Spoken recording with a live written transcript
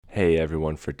Hey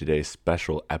everyone, for today's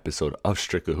special episode of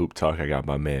Strictly Hoop Talk, I got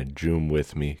my man Joom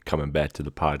with me coming back to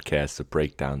the podcast to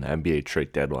break down the NBA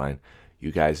trade deadline.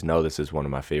 You guys know this is one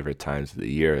of my favorite times of the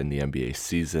year in the NBA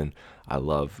season. I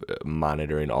love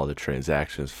monitoring all the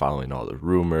transactions, following all the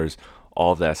rumors.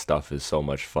 All of that stuff is so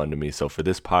much fun to me. So for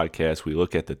this podcast, we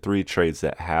look at the three trades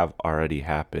that have already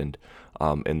happened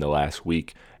in the last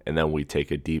week, and then we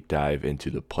take a deep dive into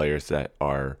the players that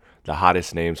are the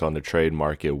hottest names on the trade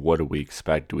market. What do we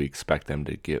expect? Do we expect them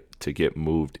to get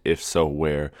moved? If so,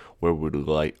 where? Where would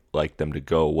we like them to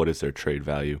go? What is their trade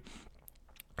value?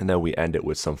 And then we end it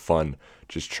with some fun,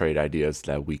 just trade ideas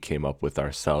that we came up with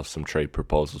ourselves, some trade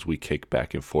proposals we kick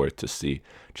back and forth to see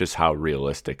just how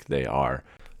realistic they are.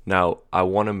 Now, I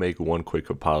want to make one quick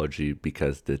apology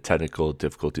because the technical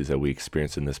difficulties that we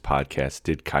experienced in this podcast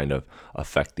did kind of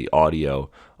affect the audio.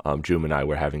 Joom and I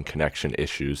were having connection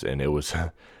issues, and it was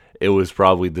it was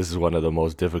probably, this is one of the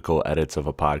most difficult edits of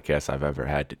a podcast I've ever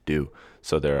had to do.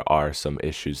 So there are some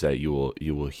issues that you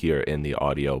will hear in the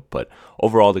audio, but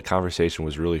overall the conversation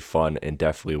was really fun and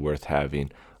definitely worth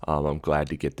having. I'm glad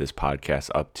to get this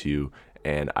podcast up to you,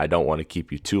 and I don't want to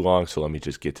keep you too long, so let me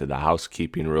just get to the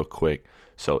housekeeping real quick.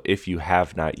 So if you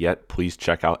have not yet, please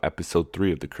check out episode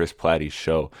 3 of the Chris Platty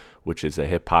Show, which is a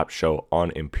hip-hop show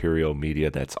on Imperial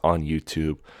Media that's on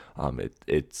YouTube.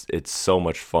 It's so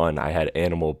much fun. I had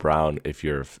Animal Brown. If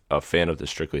you're a fan of the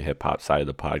strictly hip-hop side of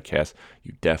the podcast,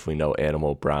 you definitely know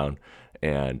Animal Brown.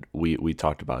 And we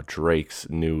talked about Drake's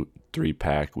new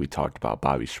 3-pack. We talked about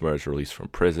Bobby Shmurda's release from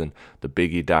prison, the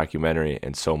Biggie documentary,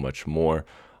 and so much more.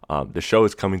 The show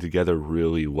is coming together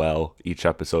really well. Each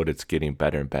episode, it's getting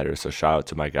better and better. So shout out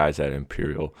to my guys at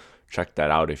Imperial. Check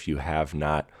that out if you have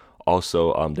not.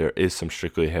 Also, there is some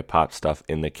strictly hip-hop stuff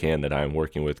in the can that I'm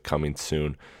working with coming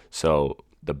soon. So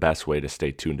the best way to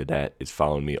stay tuned to that is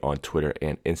following me on Twitter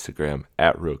and Instagram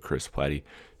at RealChrisPlatty,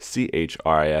 ChrisPlatte.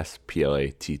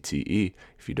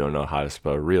 If you don't know how to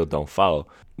spell real, don't follow.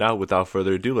 Now, without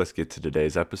further ado, let's get to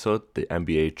today's episode, the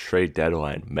NBA trade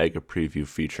deadline mega preview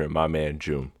featuring my man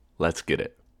Joom. Let's get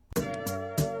it.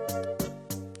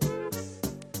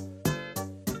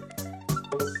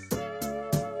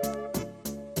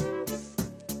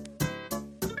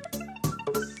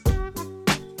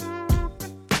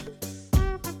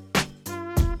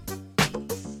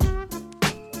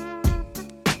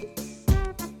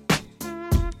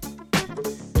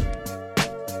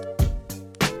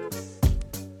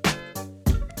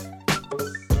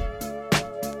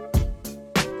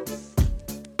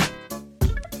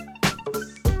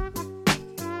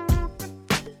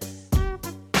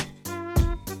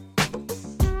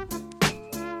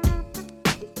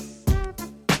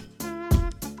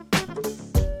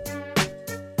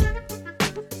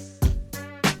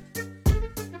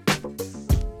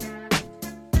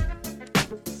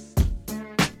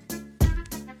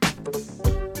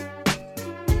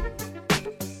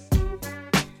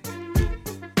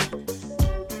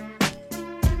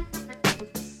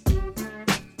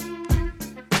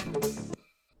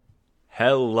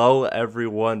 Hello,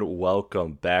 everyone.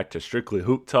 Welcome back to Strictly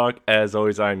Hoop Talk. As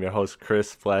always, I'm your host,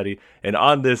 Chris Platty. And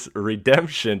on this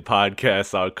redemption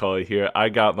podcast, I'll call it here, I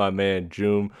got my man,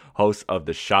 Joom, host of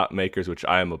The Shot Makers, which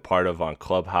I am a part of on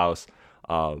Clubhouse.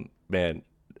 Man,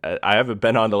 I haven't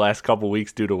been on the last couple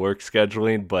weeks due to work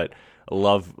scheduling, but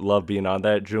love being on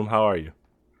that. Joom, how are you?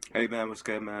 Hey man, what's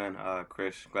good, man?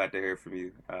 Chris, glad to hear from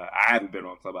you. I haven't been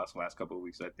on Clubhouse the last couple of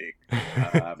weeks. I think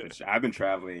I've been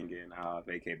traveling and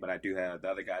vacate, but I do have the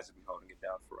other guys have been holding it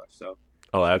down for us. So,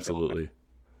 Absolutely,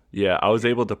 yeah. I was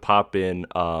able to pop in.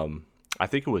 I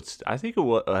think it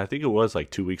was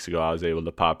like 2 weeks ago. I was able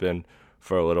to pop in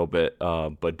for a little bit,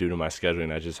 but due to my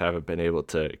scheduling, I just haven't been able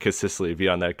to consistently be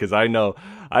on that. Because I know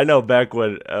back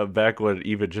when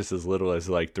even just as little as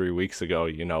like 3 weeks ago,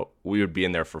 we would be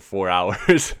in there for 4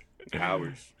 hours.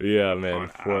 Hours. Yeah,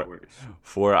 man.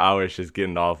 4 hours just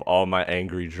getting off all my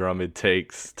angry Drummond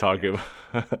takes, talking.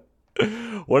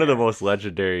 One of the most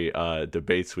legendary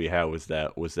debates we had was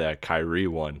that Kyrie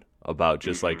one about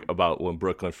just like about when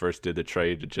Brooklyn first did the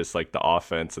trade, just like the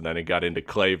offense, and then it got into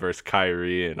Clay versus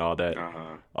Kyrie and all that.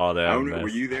 All that. Were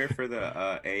you there for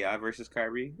the AI versus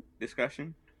Kyrie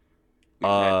discussion?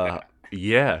 Yeah.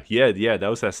 That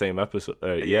was that same episode.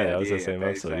 That was that same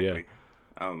episode. Exactly. Yeah.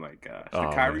 Oh my gosh, the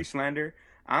Kyrie slander.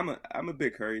 I'm a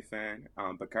big Curry fan,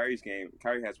 but Kyrie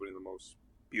has one of the most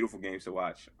beautiful games to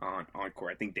watch on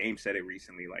court. I think Dame said it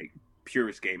recently, like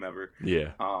purest game ever.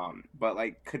 Yeah. But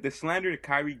like, could the slander that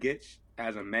Kyrie gets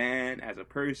as a man, as a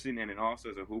person, and then also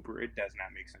as a hooper, it does not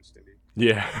make sense to me.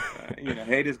 Yeah.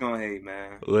 Haters gonna hate,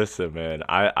 man. Listen, man,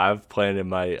 I've planted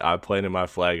my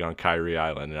flag on Kyrie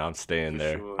Island, and I'm staying For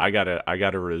there. sure. I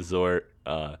gotta resort.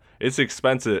 It's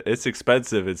expensive.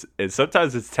 It's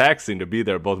sometimes it's taxing to be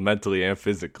there, both mentally and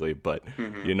physically. But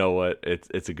you know what?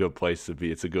 It's a good place to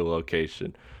be. It's a good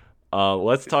location.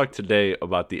 Let's talk today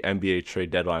about the NBA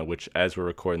trade deadline, which, as we're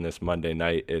recording this Monday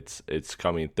night, it's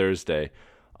coming Thursday.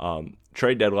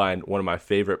 Trade deadline, one of my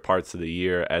favorite parts of the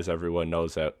year, as everyone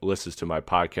knows that listens to my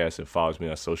podcast and follows me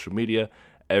on social media.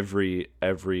 Every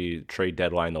trade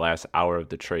deadline, the last hour of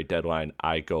the trade deadline,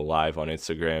 I go live on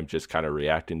Instagram, just kind of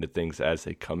reacting to things as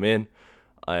they come in.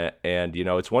 And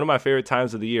it's one of my favorite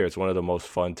times of the year. It's one of the most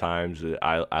fun times.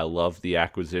 I love the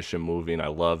acquisition moving. I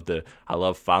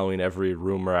love following every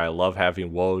rumor. I love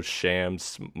having Woj,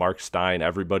 Shams, Mark Stein,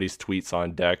 everybody's tweets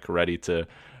on deck, ready to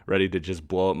just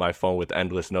blow up my phone with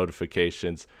endless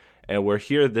notifications. And we're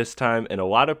here this time, and a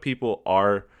lot of people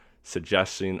are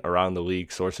suggesting around the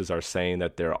league, sources are saying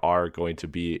that there are going to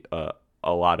be a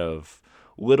lot of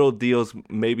little deals,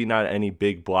 maybe not any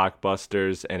big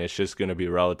blockbusters, and it's just going to be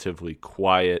relatively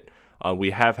quiet.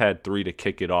 We have had 3 to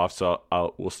kick it off, so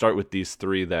we'll start with these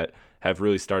 3 that have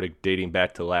really started dating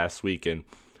back to last week. And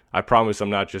I promise I'm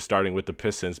not just starting with the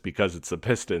Pistons because it's the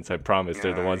Pistons. I promise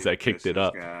they're the ones that kicked it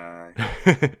up.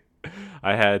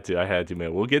 I had to,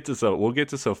 man. We'll get to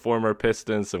some former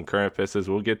Pistons, some current Pistons.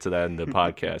 We'll get to that in the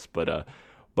podcast. But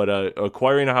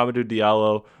acquiring Hamidou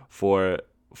Diallo for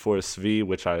Svi,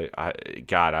 which I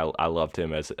loved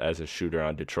him as a shooter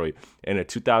on Detroit, and a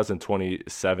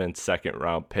 2027 second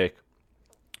round pick.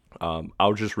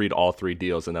 I'll just read all 3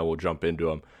 deals and then we'll jump into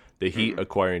them. The Heat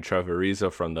acquiring Trevor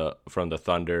Ariza from the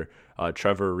Thunder.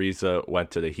 Trevor Ariza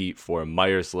went to the Heat for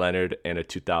Myers Leonard and a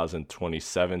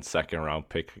 2027 second round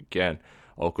pick again.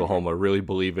 Oklahoma really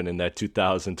believing in that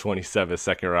 2027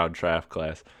 second round draft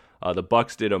class. The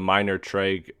Bucks did a minor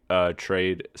trade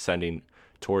sending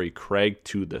Torrey Craig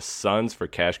to the Suns for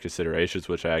cash considerations,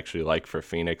 which I actually like for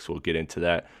Phoenix. We'll get into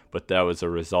that. But that was a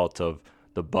result of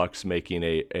the Bucks making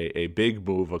a big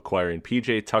move, acquiring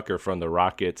PJ Tucker from the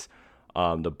Rockets.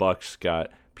 The Bucks got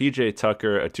PJ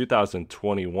Tucker, a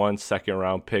 2021 second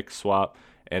round pick swap,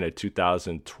 and a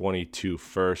 2022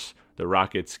 first. The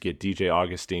Rockets get DJ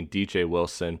Augustine, DJ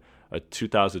Wilson, a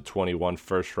 2021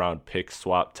 first round pick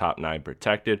swap, top 9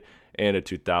 protected, and a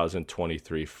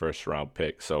 2023 first round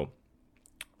pick. So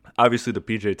obviously the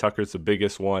PJ Tucker's the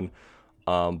biggest one,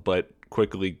 but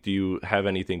quickly, do you have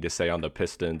anything to say on the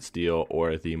Pistons deal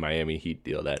or the Miami Heat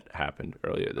deal that happened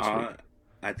earlier this week?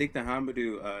 I think the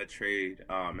Hamidou trade,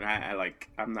 and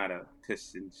I'm not a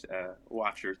Pistons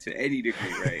watcher to any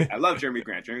degree, right? I love Jeremy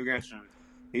Grant. Jeremy Grant's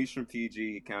he's from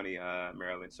PG County,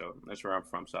 Maryland, so that's where I'm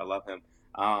from. So I love him.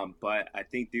 But I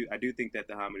do think that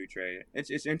the Hamidou trade,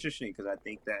 it's interesting because I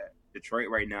think that Detroit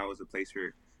right now is a place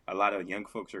where a lot of young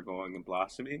folks are going and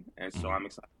blossoming, and so I'm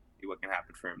excited to see what can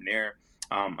happen for him there.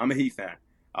 I'm a Heat fan.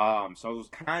 So it was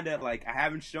kind of like I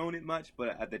haven't shown it much,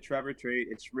 but at the Trevor trade,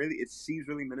 it seems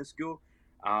really minuscule.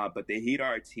 But the Heat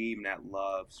are a team that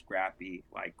loves scrappy,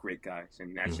 like grit guys,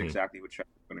 and that's exactly what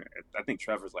Trevor's gonna. I think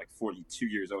Trevor's like 42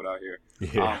 years old out here,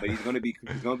 but he's gonna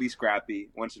be scrappy.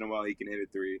 Once in a while, he can hit a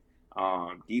 3.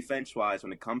 Defense wise,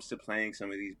 when it comes to playing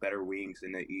some of these better wings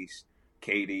in the East,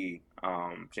 KD,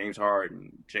 James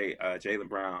Harden, Jaylen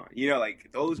Brown,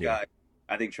 like those guys.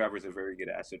 I think Trevor's a very good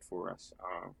asset for us.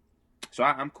 So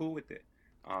I'm cool with it.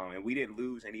 And we didn't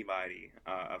lose anybody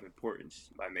of importance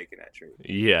by making that trade.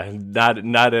 Yeah,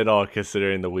 not at all.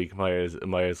 Considering the week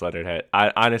Myers Leonard had,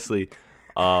 I honestly,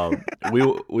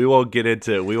 we won't get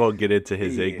into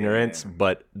his ignorance,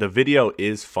 but the video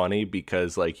is funny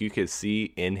because like you could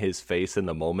see in his face in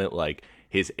the moment, like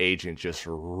his agent just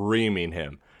reaming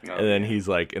him. Oh, and then he's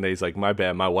like, my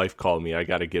bad, my wife called me, I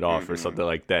got to get off or something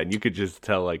like that. And you could just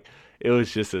tell like it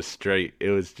was just a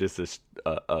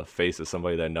face of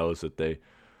somebody that knows that they.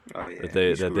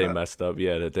 That they messed up,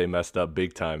 that they messed up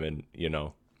big time, and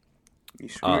you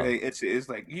screwed. It's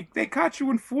like they caught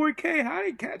you in 4K. How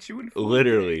they catch you in 4K?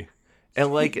 Literally,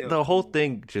 and like the whole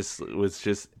thing was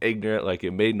just ignorant. Like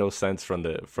it made no sense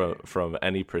from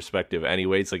any perspective.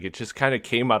 Anyways, like it just kind of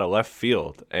came out of left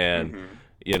field, and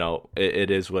it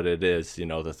is what it is.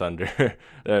 The Thunder,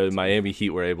 the Miami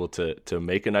Heat were able to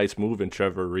make a nice move in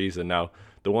Trevor Ariza. Now,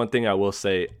 the one thing I will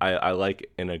say, I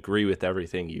like and agree with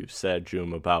everything you said,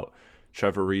 Joom, about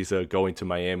Trevor Ariza going to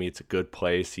Miami. It's a good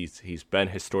place. He's been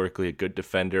historically a good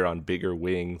defender on bigger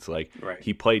wings.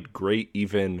 He played great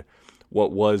even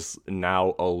what was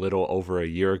now a little over a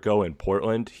year ago in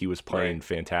Portland. He was playing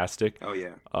fantastic. Oh,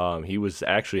 yeah. He was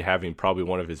actually having probably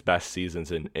one of his best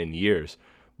seasons in years.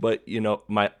 But,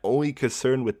 my only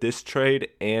concern with this trade,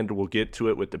 and we'll get to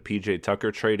it with the PJ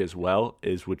Tucker trade as well,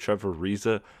 is with Trevor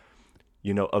Ariza.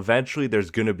 Eventually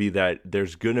there's gonna be that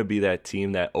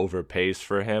team that overpays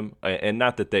for him, and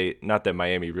not that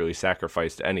Miami really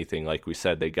sacrificed anything. Like we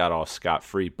said, they got off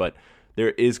scot-free, but there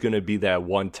is gonna be that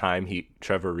one time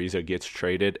Trevor Ariza gets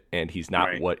traded, and he's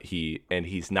not what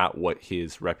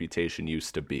his reputation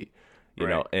used to be.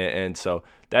 And so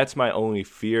that's my only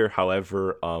fear.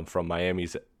 However, from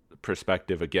Miami's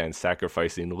perspective, again,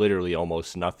 sacrificing literally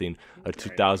almost nothing, a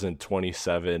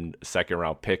 2027 second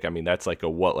round pick. I mean, that's like a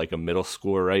middle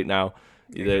schooler right now.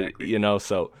 Exactly.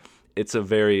 So it's a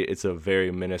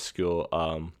very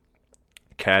minuscule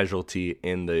casualty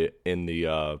in the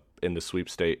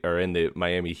sweepstate, or in the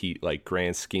Miami Heat like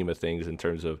grand scheme of things, in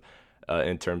terms of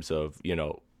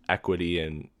equity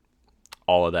and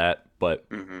all of that. But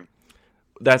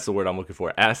that's the word I'm looking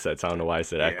for. Assets. I don't know why I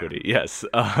said equity. Yes.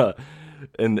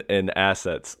 And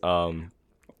assets.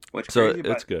 What's so crazy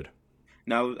it's good.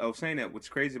 Now, I was saying that what's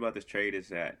crazy about this trade is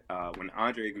that when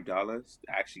Andre Iguodala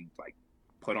actually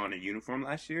put on a uniform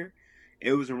last year,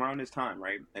 it was around this time,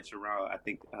 right? It's around, I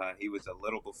think he was a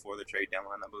little before the trade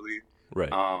deadline, I believe.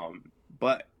 Right.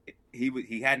 But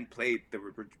he hadn't played the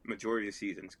majority of the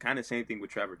season. It's kind of same thing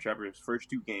with Trevor. Trevor's first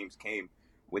 2 games came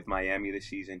with Miami this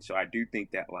season, so I do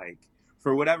think that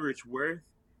for whatever it's worth,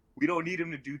 we don't need him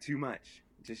to do too much.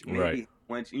 Just maybe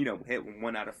once, hit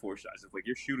 1 out of 4 shots. If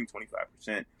you're shooting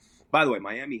 25%. By the way,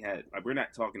 Miami had, we're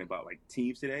not talking about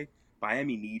teams today.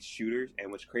 Miami needs shooters, and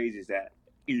what's crazy is that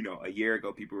a year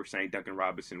ago people were saying Duncan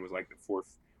Robinson was the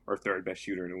 4th or 3rd best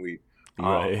shooter in the league.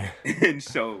 Right. And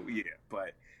so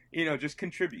but just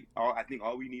contribute. I think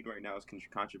all we need right now is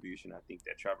contribution. I think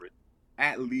that Trevor,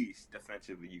 at least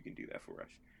defensively, you can do that for us.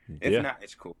 If not,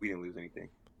 it's cool. We didn't lose anything.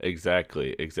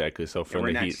 Exactly. So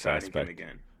from the Heat's aspect,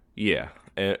 yeah,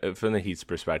 and from the Heat's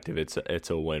perspective, it's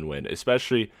a win-win.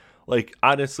 Especially,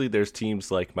 honestly, there's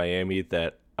teams like Miami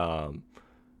that,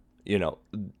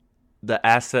 the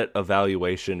asset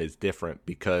evaluation is different,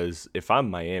 because if I'm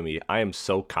Miami, I am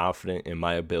so confident in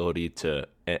my ability to,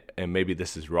 and maybe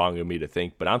this is wrong of me to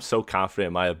think, but I'm so confident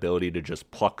in my ability to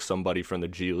just pluck somebody from the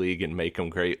G League and make them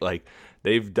great.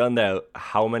 They've done that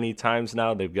how many times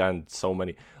now? They've gotten so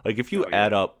many. If you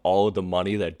add up all of the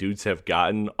money that dudes have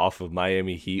gotten off of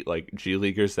Miami Heat, G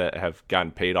Leaguers that have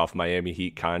gotten paid off Miami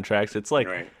Heat contracts, it's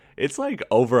it's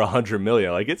over $100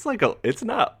 million.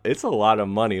 It's a lot of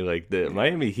money. The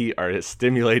Miami Heat are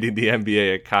stimulating the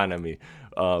NBA economy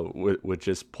with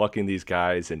just plucking these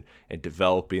guys and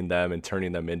developing them and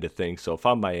turning them into things. So if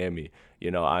I'm Miami,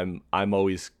 I'm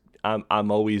always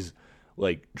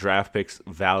draft picks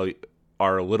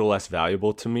are a little less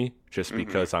valuable to me, just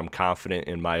because I'm confident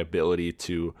in my ability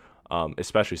to,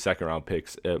 especially second round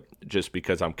picks, just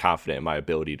because I'm confident in my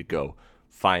ability to go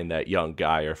find that young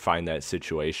guy or find that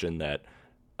situation that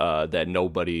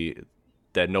nobody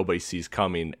sees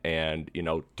coming, and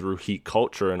through Heat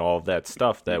culture and all of that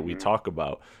stuff that we talk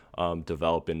about,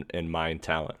 develop and mine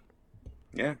talent.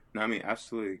 Yeah, no, I mean,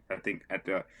 absolutely. I think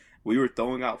we were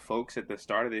throwing out folks at the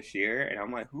start of this year, and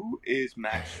I'm like, who is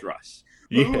Max Struss?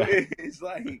 Who is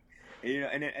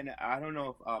and I don't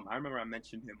know if I remember I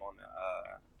mentioned him on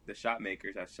the Shot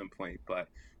Makers at some point, but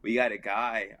we got a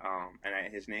guy,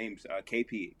 and his name's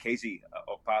KZ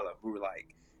Opala, who were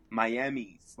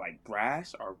Miami's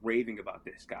brass are raving about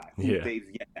this guy who they've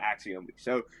yet to actually unleash.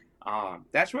 So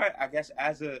that's why I guess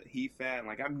as a Heat fan,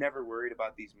 I'm never worried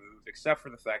about these moves, except for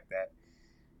the fact that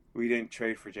we didn't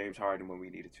trade for James Harden when we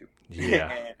needed to.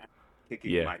 Yeah. And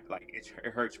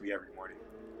it hurts me every morning.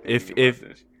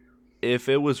 If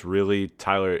it was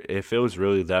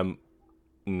really them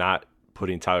not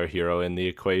putting Tyler Hero in the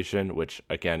equation, which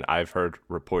again I've heard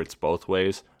reports both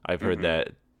ways. I've heard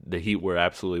that the Heat were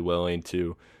absolutely willing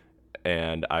to,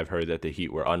 and I've heard that the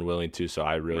Heat were unwilling to. So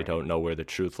I really don't know where the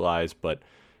truth lies. But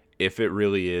if it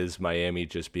really is Miami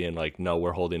just being no,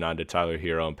 we're holding on to Tyler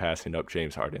Hero and passing up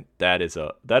James Harden, that is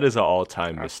an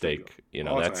all-time mistake.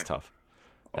 That's tough.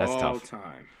 That's tough.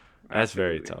 Time. That's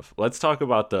very tough. Let's talk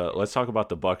about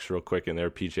the Bucks real quick and their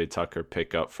PJ Tucker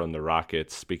pickup from the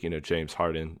Rockets. Speaking of James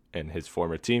Harden and his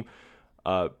former team,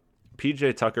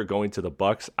 PJ Tucker going to the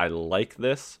Bucks. I like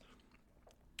this,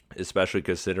 especially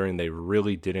considering they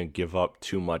really didn't give up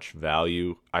too much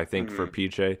value. I think for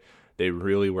PJ, they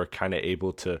really were kind of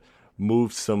able to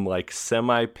move some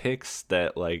semi picks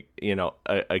that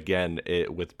again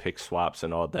with pick swaps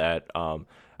and all that.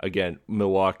 Again,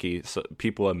 Milwaukee. So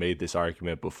people have made this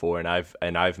argument before, and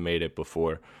I've made it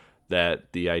before,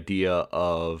 that the idea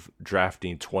of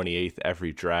drafting 28th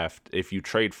every draft, if you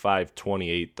trade 5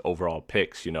 28th overall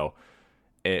picks,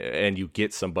 and you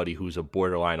get somebody who's a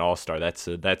borderline all-star, that's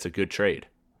a good trade.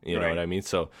 You know what I mean?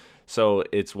 So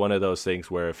it's one of those things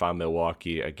where if I'm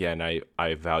Milwaukee, again,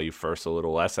 I value first a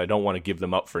little less. I don't want to give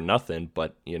them up for nothing,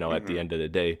 but at the end of the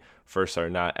day, firsts are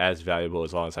not as valuable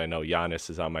as long as I know Giannis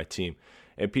is on my team.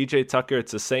 And PJ Tucker,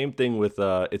 it's the same thing with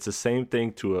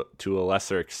to a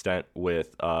lesser extent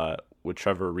with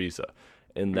Trevor Ariza,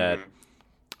 in that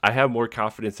I have more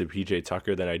confidence in PJ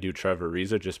Tucker than I do Trevor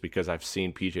Ariza, just because I've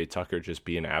seen PJ Tucker just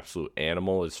be an absolute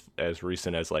animal as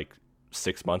recent as like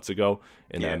 6 months ago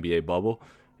in the NBA bubble.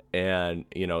 And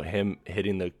him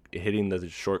hitting the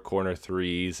short corner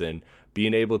threes and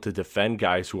being able to defend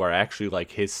guys who are actually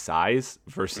like his size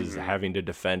versus having to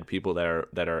defend people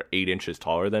that are 8 inches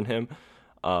taller than him.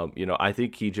 I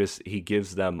think he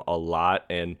gives them a lot,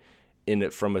 and in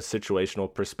it from a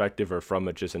situational perspective or from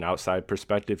just an outside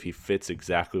perspective, he fits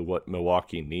exactly what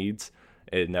Milwaukee needs,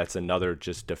 and that's another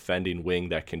just defending wing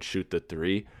that can shoot the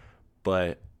three.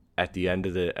 But at the end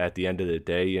of the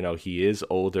day, he is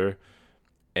older,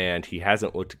 and he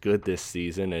hasn't looked good this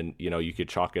season, and you could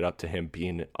chalk it up to him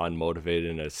being unmotivated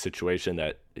in a situation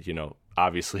that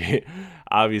obviously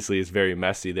is very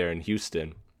messy there in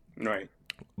Houston. Right.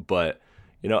 But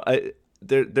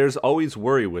there's always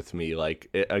worry with me. Like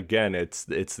again, it's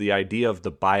the idea of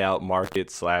the buyout market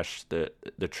 /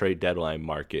 the trade deadline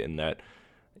market, in that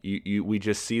we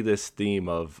just see this theme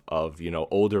of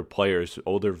older players,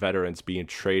 older veterans being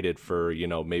traded for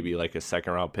maybe like a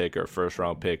second round pick or first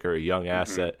round pick or a young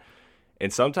asset,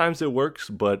 and sometimes it works,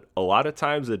 but a lot of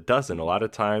times it doesn't. A lot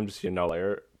of times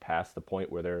they're past the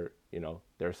point where they're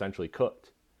essentially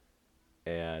cooked.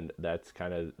 And that's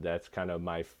kind of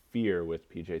my fear with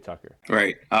PJ Tucker.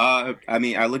 Right. I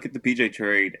mean, I look at the PJ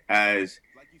trade as,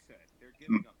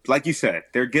 like you said,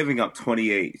 they're giving up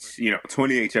 28,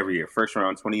 28 every year. First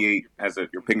round, 28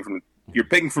 you're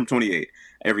picking from 28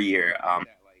 every year.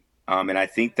 And I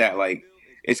think that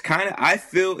it's kind of, I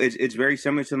feel it's very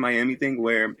similar to the Miami thing,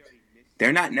 where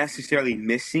they're not necessarily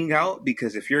missing out,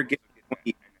 because if you're getting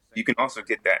 20, you can also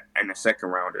get that in a second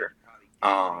rounder.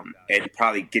 And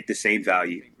probably get the same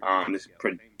value,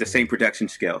 the same production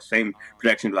scale, same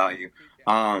production value.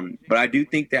 But I do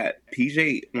think that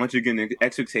PJ, once again, the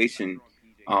expectation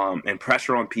and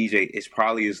pressure on PJ is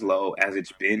probably as low as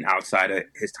it's been outside of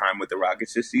his time with the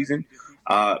Rockets this season,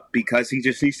 because he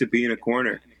just needs to be in a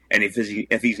corner. And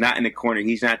if he's not in the corner,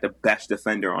 he's not the best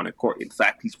defender on the court. In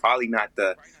fact, he's probably not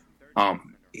the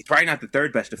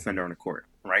third best defender on the court.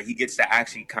 Right? He gets to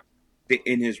actually kind of fit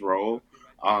in his role.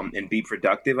 And be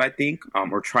productive, I think,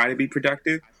 or try to be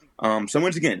productive. So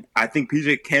once again, I think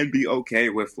PJ can be okay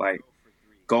with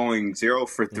going 0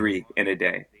 for 3 in a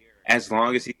day, as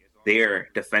long as he's there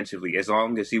defensively, as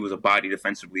long as he was a body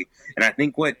defensively. And I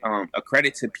think what a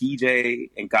credit to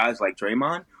PJ and guys like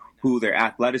Draymond, who their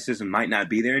athleticism might not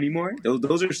be there anymore.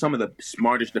 Those are some of the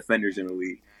smartest defenders in the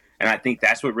league. And I think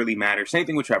that's what really matters. Same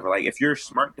thing with Trevor. If you're a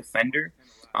smart defender,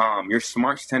 your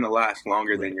smarts tend to last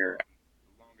longer than your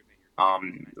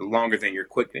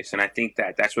quickness, and I think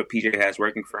that's what PJ has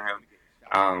working for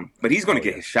him. But he's going to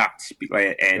get his shots, and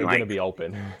they're going to be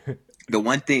open. The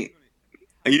one thing,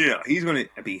 he's going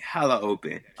to be hella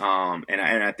open. And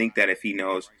I think that if he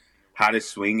knows how to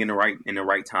swing in the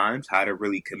right times, how to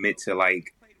really commit to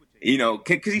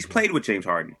because he's played with James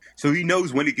Harden, so he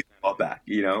knows when to get the ball back,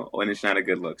 when it's not a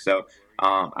good look. So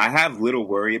I have little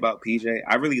worry about PJ.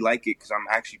 I really like it because I'm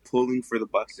actually pulling for the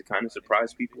Bucks to kind of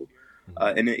surprise people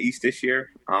in the East this year.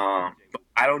 But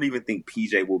I don't even think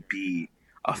PJ will be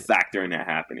a factor in that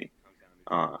happening.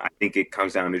 I think it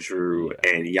comes down to Drew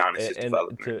and Giannis'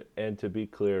 development. And to be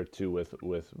clear too,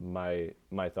 with my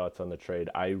thoughts on the trade,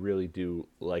 I really do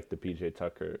like the PJ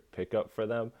Tucker pickup for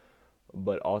them,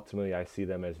 but ultimately I see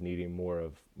them as needing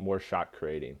more shot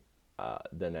creating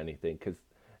than anything, because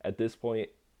at this point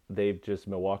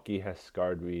Milwaukee has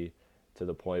scarred me to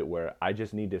the point where I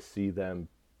just need to see them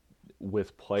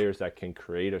with players that can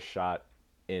create a shot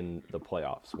in the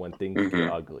playoffs when things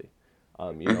get ugly.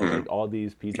 All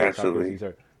these PJ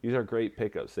Tuckers, these are great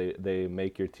pickups. They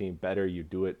make your team better. You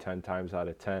do it 10 times out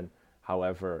of 10.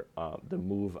 However, the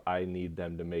move I need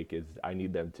them to make is I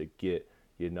need them to get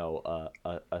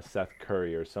a Seth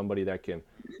Curry or somebody that can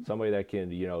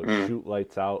shoot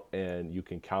lights out and you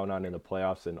can count on in the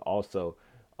playoffs, and also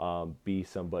be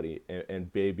somebody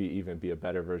and maybe even be a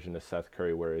better version of Seth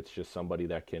Curry, where it's just somebody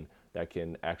that can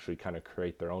actually kind of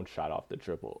create their own shot off the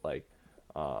dribble. What's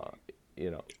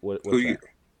that?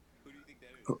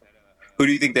 Who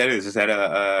do you think that is? Is that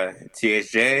a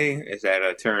TSJ? Is that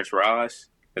a Terrence Ross?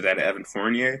 Is that an Evan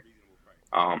Fournier?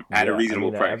 At a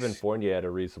reasonable price. Evan Fournier at a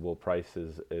reasonable price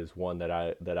is one that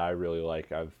I really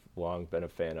like. long been a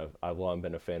fan of. I've long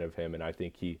been a fan of him, and I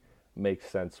think he makes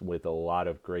sense with a lot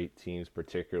of great teams.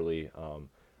 Particularly,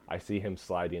 I see him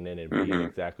sliding in and being Mm-hmm.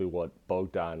 exactly what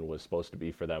Bogdan was supposed to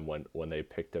be for them when they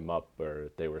picked him up,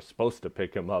 or they were supposed to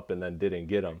pick him up and then didn't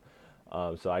get him.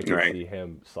 So I could Right. see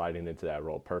him sliding into that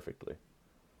role perfectly.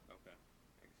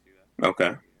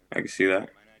 Okay. I can see that.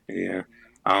 Yeah.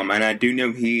 And I do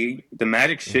know the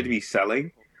Magic should Mhm. be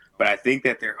selling, but I think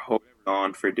that they're holding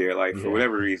on for dear life for Yeah.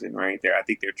 whatever reason, right? I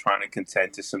think they're trying to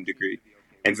contend to some degree,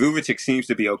 and Vuvicic seems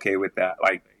to be okay with that,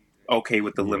 like okay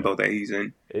with the Yeah. limbo that he's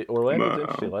in. Orlando's But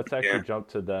interesting. Let's actually yeah, jump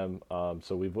to them.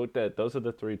 So we've looked at those are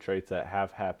the three traits that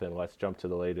have happened. Let's jump to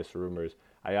the latest rumors.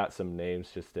 I got some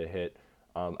names just to hit.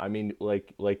 I mean,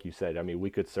 like you said, I mean, we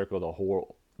could circle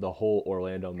the whole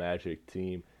Orlando Magic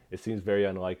team. It seems very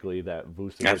unlikely that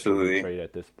Vucevic will be absolutely. traded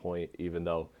at this point, even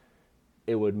though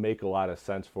it would make a lot of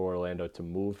sense for Orlando to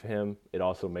move him. It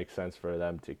also makes sense for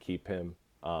them to keep him,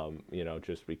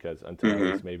 just because until at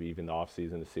Hmm. least maybe even the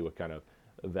offseason to see what kind of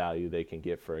value they can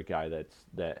get for a guy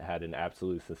that had an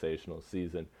absolute sensational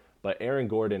season. But Aaron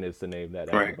Gordon is the name that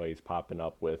Right. everybody's popping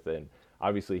up with, and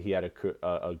obviously he had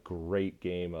a great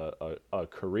game, a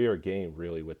career game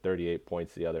really with 38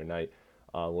 points the other night,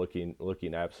 looking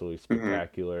absolutely Hmm.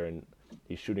 spectacular, and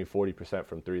he's shooting 40%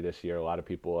 from three this year. A lot of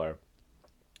people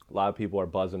are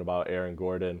buzzing about Aaron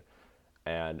Gordon,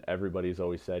 and everybody's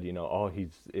always said, oh,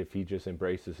 if he just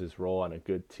embraces his role on a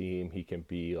good team, he can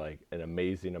be like an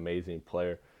amazing, amazing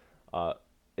player. Uh,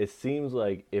 it seems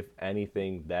like if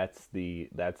anything, that's the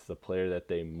player that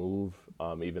they move.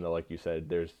 Even though, like you said,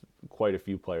 there's quite a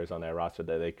few players on that roster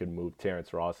that they could move.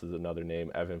 Terrence Ross is another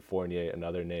name. Evan Fournier,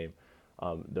 another name.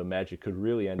 The Magic could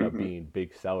really end up Hmm. being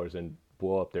big sellers and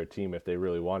blow up their team if they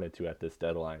really wanted to at this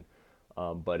deadline.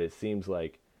 But it seems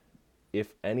like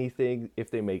if anything,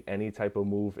 if they make any type of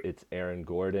move, it's Aaron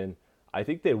Gordon. I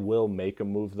think they will make a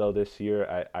move though this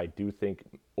year. I do think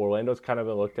Orlando's kind of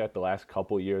been looked at the last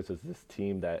couple years as this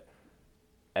team that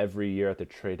every year at the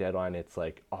trade deadline it's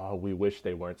like, oh, we wish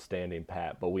they weren't standing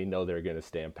pat, but we know they're going to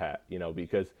stand pat,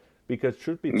 because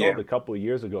truth be told, Yeah. a couple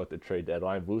years ago at the trade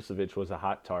deadline, Vucevic was a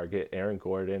hot target. Aaron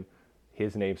Gordon,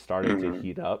 his name started to Hmm.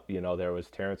 heat up. There was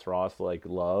Terrence Ross, like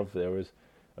Love. There was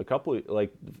a couple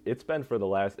like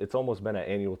it's almost been an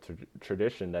annual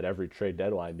tradition that every trade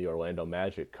deadline the Orlando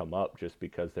Magic come up just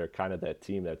because they're kind of that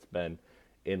team that's been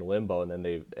in limbo, and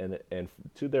then and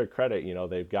to their credit,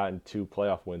 they've gotten two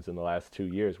playoff wins in the last 2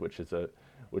 years, which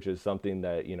is something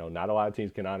that not a lot of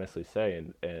teams can honestly say,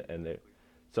 and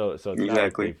so it's not like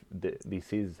Exactly. these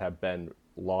seasons have been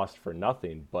lost for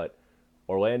nothing, but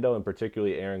Orlando and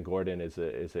particularly Aaron Gordon is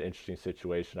an interesting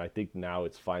situation. I think now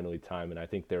it's finally time, and I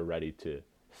think they're ready to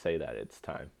say that it's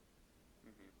time.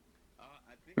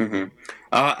 Hmm.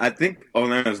 I think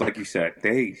Orlando's like you said,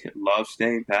 they love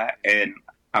staying pat, and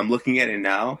I'm looking at it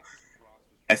now.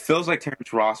 It feels like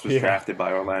Terrence Ross was Yeah, drafted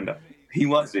by Orlando. He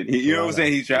wasn't. You know what I'm Toronto.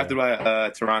 saying? He's Yeah, drafted by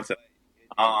Toronto.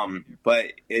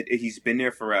 But he's been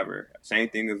there forever. Same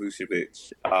thing with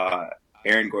Vucevic,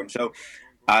 Aaron Gordon. So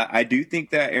I do think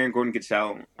that Aaron Gordon gets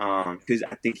out because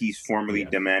I think he's formally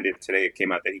yes, demanded today. It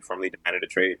came out that he formally demanded a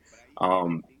trade.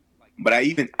 Um, but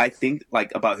I think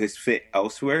like about his fit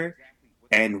elsewhere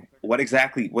and what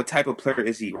type of player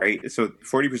is he, right? So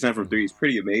 40% from three is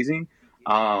pretty amazing.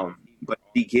 But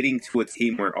he getting to a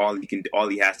team where all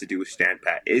he has to do is stand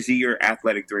pat. Is he your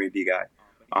athletic 3D guy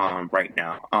right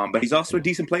now? But he's also a yeah,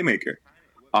 decent playmaker.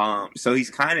 So he's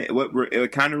kind of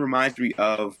it kind of reminds me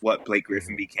of what Blake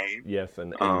Griffin became. yes,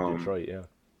 and in Um, Detroit, yeah.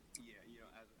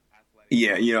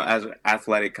 yeah, as an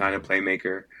athletic kind of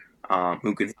playmaker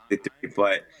who can hit the three.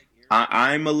 But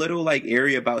I'm a little like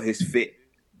airy about his fit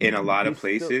in a lot of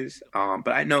He's still places. But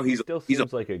I know he still he's a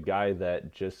seems like a guy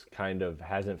that just kind of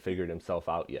hasn't figured himself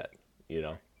out yet. You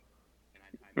know?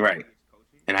 right,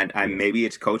 and I Yeah. maybe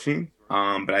it's coaching.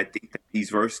 But I think that he's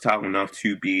versatile enough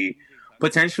to be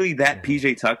potentially that Hmm.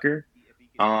 PJ Tucker.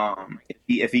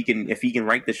 If he can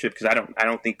right the ship, because I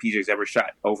don't think PJ's ever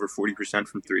shot over 40%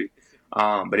 from three.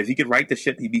 But if he could right the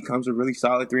ship, he becomes a really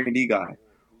solid 3 and D guy.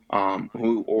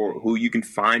 Who you can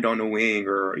find on the wing,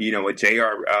 or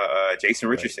a Jason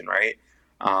Right. Richardson, right?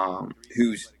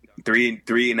 Who's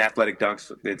three in athletic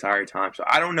dunks the entire time. So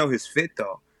I don't know his fit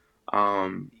though,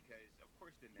 um,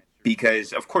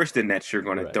 because of course the Nets are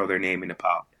going to Right. throw their name in the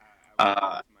pile.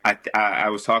 I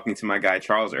was talking to my guy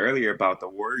Charles earlier about the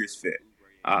Warriors fit.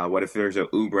 What if there's a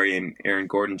Oubre and Aaron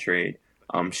Gordon trade,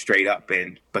 straight up,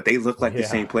 but they look like the Yeah.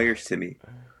 same players to me.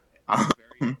 Um,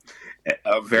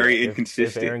 Yeah. very If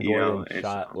inconsistent, Aaron Gordon It's,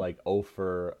 shot like 0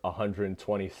 for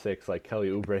 126 like Kelly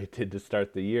Oubre did to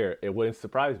start the year, it wouldn't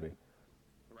surprise me.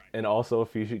 And also,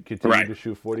 if he should continue Right. to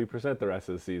shoot 40% the rest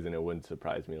of the season, it wouldn't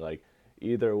surprise me. Like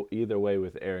either way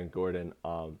with Aaron Gordon,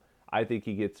 I think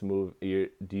he gets moved. Do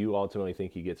you ultimately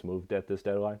think he gets moved at this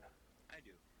deadline?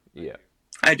 Yeah.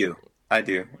 I do. I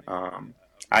do.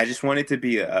 I just want it to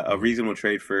be a reasonable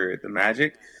trade for the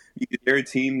Magic. Because they're a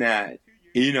team that,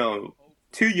 you know,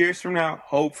 2 years from now,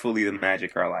 hopefully the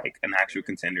Magic are like an actual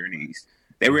contender in the East.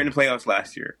 They were in the playoffs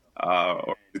last year,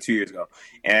 or 2 years ago.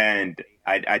 And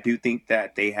I do think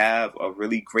that they have a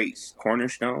really great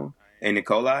cornerstone in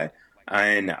Nikolai.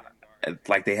 And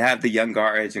like they have the young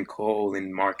guards and Cole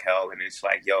and Markel. And it's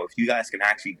like, yo, if you guys can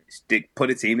actually put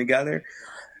a team together,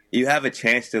 you have a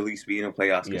chance to at least be in the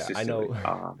playoffs Yeah, I consistently. know.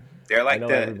 They're I like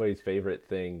know the everybody's favorite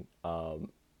thing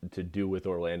to do with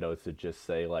Orlando is to just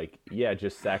say like, yeah,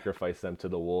 just sacrifice them to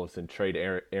the Wolves and trade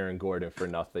Aaron Gordon for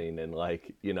nothing, and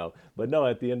like But no,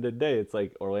 at the end of the day, it's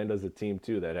like Orlando's a team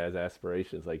too that has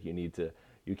aspirations. Like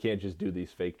you can't just do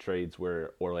these fake trades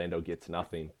where Orlando gets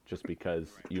nothing just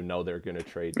because they're going to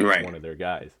trade right, one of their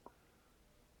guys.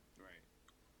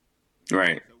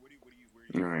 right,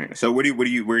 right. So where do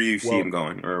you see him Well,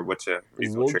 going, or what's a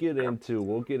reasonable we'll trade get for him?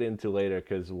 into later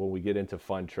because when we get into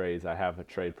fun trades, I have a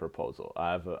trade proposal.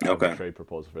 I have a Okay. trade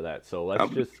proposal for that. So Um, let's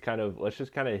just kind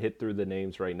of hit through the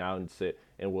names right now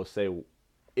and we'll say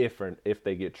if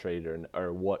they get traded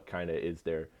or what kind of is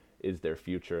their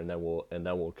future, and then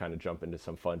we'll kind of jump into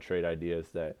some fun trade ideas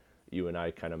that you and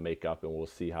I kind of make up, and we'll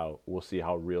see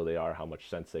how real they are, how much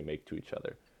sense they make to each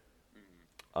other.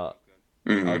 Uh,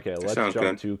 Okay, that let's sounds jump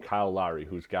good. to Kyle Lowry,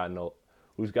 who's gotten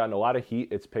a lot of heat.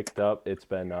 It's picked up. It's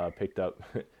been picked up.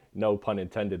 No pun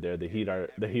intended there. The Heat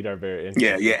are very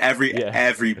Yeah, yeah. interesting. Every Yeah,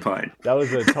 every punt. that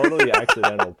was a totally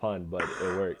accidental pun, but it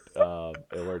worked.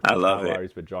 It worked. I But love Kyle it.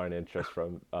 Lowry's been drawing interest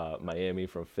from Miami,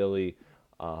 from Philly.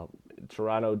 Uh,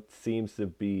 Toronto seems to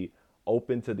be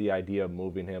open to the idea of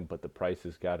moving him, but the price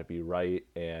has got to be right,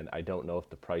 and I don't know if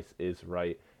the price is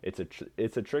right. It's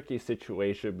a tricky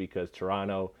situation because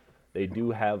Toronto, they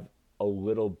do have a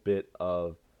little bit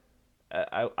of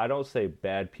I don't say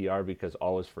bad PR because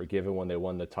all is forgiven when they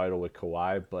won the title with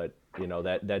Kawhi, but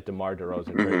that DeMar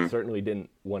DeRozan trade Hmm. certainly didn't,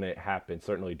 when it happened,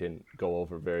 certainly didn't go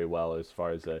over very well as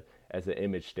far as an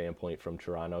image standpoint from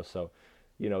Toronto. So,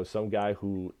 some guy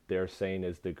who they're saying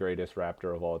is the greatest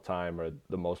Raptor of all time or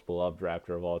the most beloved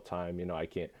Raptor of all time,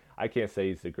 I can't say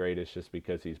he's the greatest just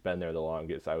because he's been there the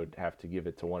longest. I would have to give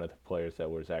it to one of the players that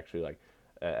was actually like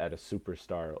at a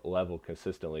superstar level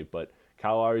consistently. But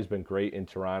Kyle Lowry's been great in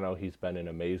Toronto. He's been an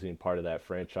amazing part of that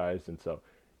franchise, and so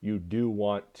you do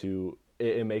want to.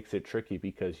 It makes it tricky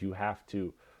because you have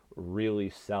to really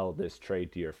sell this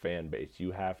trade to your fan base.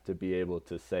 You have to be able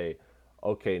to say,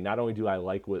 okay, not only do I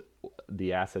like what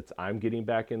the assets I'm getting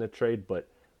back in the trade, but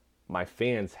my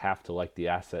fans have to like the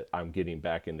asset I'm getting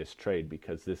back in this trade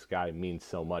because this guy means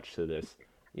so much to this,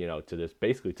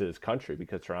 basically to this country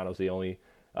because Toronto's the only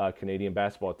Canadian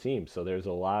basketball team. So there's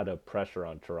a lot of pressure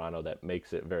on Toronto that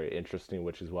makes it very interesting,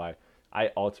 which is why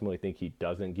I ultimately think he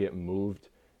doesn't get moved.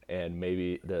 And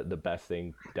maybe the best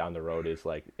thing down the road is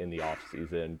like in the off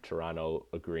season, Toronto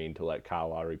agreeing to let Kyle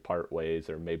Lowry part ways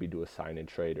or maybe do a sign and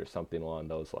trade or something along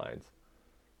those lines.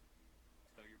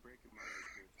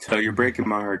 So you're breaking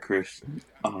my heart, Chris.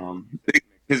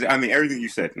 Because I mean everything you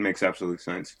said makes absolute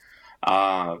sense.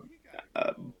 Uh,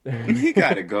 uh, he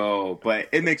got to go, but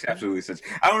it makes absolutely sense.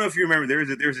 I don't know if you remember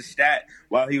there was a stat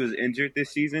while he was injured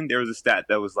this season. There was a stat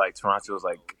that was like Toronto was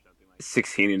like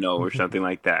 16-0 or something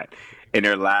like that in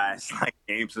their last like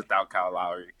games without Kyle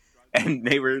Lowry, and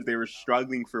they were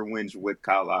struggling for wins with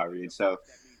Kyle Lowry, and so.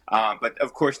 But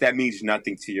of course, that means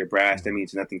nothing to your brass. That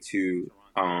means nothing to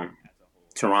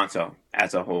Toronto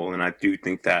as a whole, and I do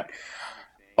think that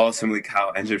ultimately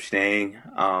Kyle ends up staying.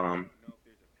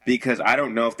 Because I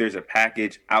don't know if there's a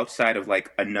package outside of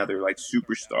like another like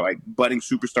superstar, like budding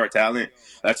superstar talent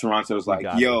that Toronto's You like,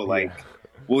 got to, yo, yeah. like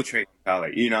we'll trade Kyle,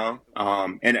 you know.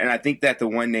 And I think that the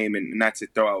one name, and not to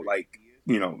throw out like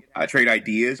trade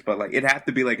ideas, but like it'd have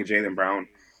to be like a Jaylen Brown,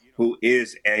 who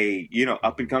is a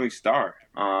up and coming star,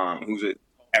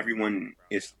 everyone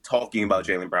is talking about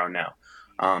Jaylen Brown now.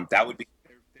 That would be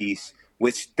a piece,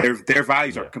 which their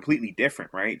values are Yeah. completely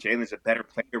different, right? Jalen's a better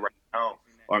player right now.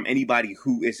 Anybody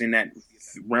who is in that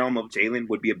realm of Jalen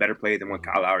would be a better player than what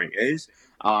Kyle Lowry is.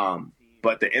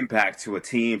 But the impact to a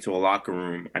team, to a locker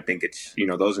room, I think it's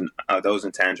those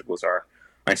intangibles are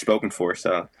unspoken for.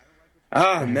 So,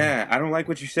 man, I don't like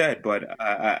what you said, but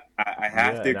I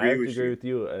have Yeah, to and I agree have to with agree you. with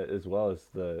you as well as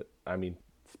I mean,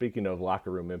 speaking of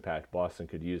locker room impact, Boston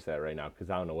could use that right now because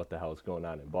I don't know what the hell is going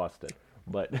on in Boston.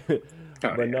 But,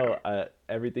 Oh but yeah, no,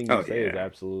 everything you oh say yeah, is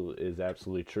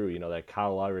absolutely true. That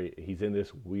Kyle Lowry, he's in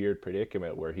this weird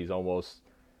predicament where he's almost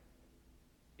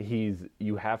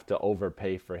you have to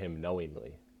overpay for him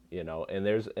knowingly, and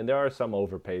there are some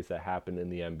overpays that happen in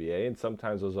the NBA, and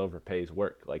sometimes those overpays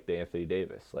work, like the Anthony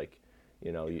Davis. Like,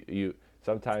 you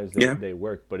sometimes Yeah. they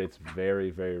work, but it's very,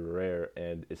 very rare,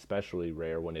 and especially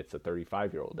rare when it's a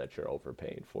 35-year-old that you're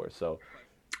overpaying for. So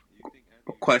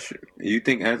Question: You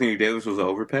think Anthony Davis was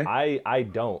overpaid? I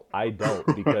don't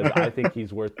because I think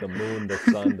he's worth the moon, the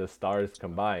sun, the stars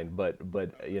combined. But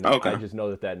I Okay. just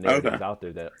know that Okay. narrative's out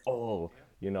there that,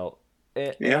 you know,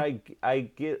 and Yeah. I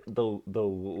get the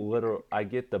literal, I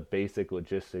get the basic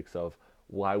logistics of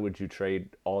why would you trade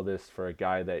all this for a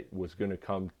guy that was going to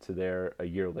come to there a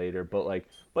year later. But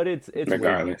it's way deeper.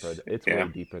 Regardless. It's way Yeah.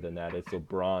 deeper than that. It's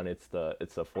LeBron. It's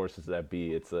the forces that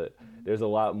be. There's a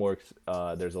lot more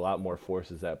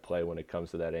forces at play when it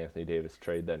comes to that Anthony Davis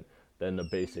trade than the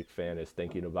basic fan is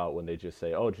thinking about when they just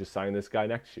say, oh, just sign this guy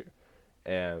next year.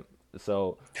 And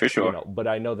so, For sure. but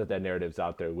I know that narrative's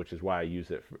out there, which is why I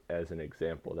use it as an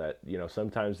example that,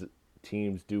 sometimes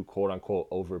teams do quote unquote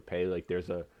overpay. Like there's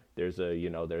a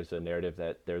narrative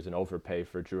that there's an overpay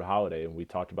for Drew Holiday, and we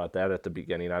talked about that at the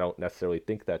beginning. I don't necessarily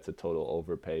think that's a total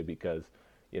overpay because,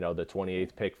 the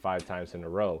 28th pick 5 times in a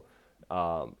row.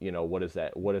 What does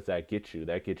that get you?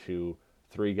 That gets you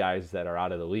 3 guys that are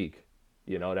out of the league.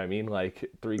 You know what I mean? Like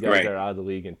 3 guys Right. that are out of the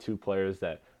league and 2 players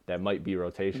that might be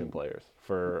rotation players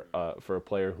for a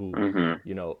player who,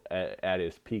 Mm-hmm. at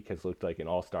his peak has looked like an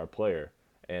all-star player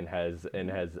and has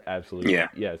absolutely, Yeah.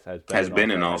 yes, has Has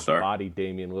been an has all-star. bodied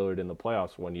Damian Lillard in the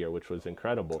playoffs one year, which was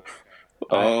incredible.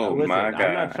 Oh my Listen,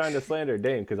 I'm not trying to gosh. slander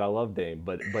Dame because I love Dame,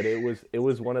 but it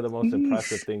was one of the most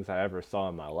impressive things I ever saw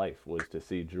in my life was to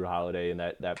see Drew Holiday, and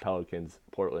that Pelicans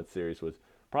Portland series was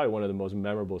probably one of the most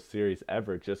memorable series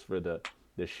ever, just for the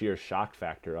sheer shock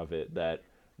factor of it, that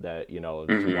just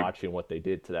Mm-hmm. watching what they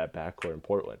did to that backcourt in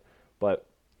Portland. But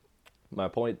my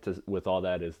point with all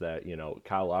that is that,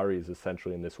 Kyle Lowry is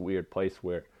essentially in this weird place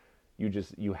where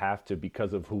you have to,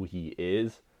 because of who he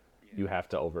is, you have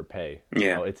to overpay.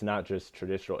 Yeah. It's not just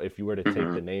traditional. If you were to take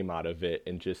Mm-hmm. the name out of it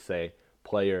and just say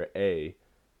player A,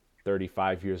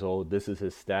 35 years old, this is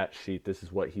his stat sheet, this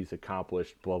is what he's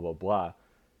accomplished, blah blah blah.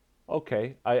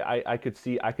 Okay, I could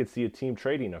see a team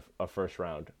trading a first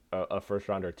round, a first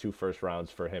round or 2 first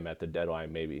rounds for him at the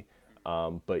deadline maybe.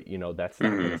 But that's not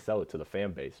going to Mm-hmm. sell it to the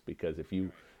fan base, because if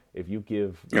you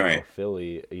give Right.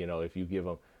 Philly, if you give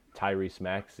them Tyrese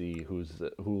Maxey, who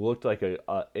looked like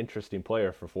a interesting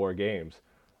player for 4 games,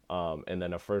 and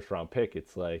then a first round pick,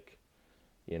 it's like,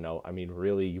 I mean,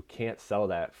 really, you can't sell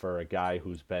that for a guy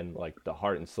who's been like the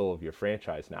heart and soul of your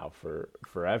franchise now for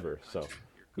forever. So,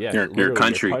 yeah, Your literally your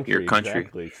country. Your country, country.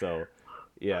 exactly. So,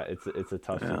 yeah, it's a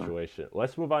tough Yeah. situation.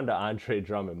 Let's move on to Andre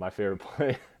Drummond, my favorite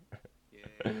player.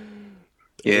 Listen,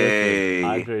 Yay.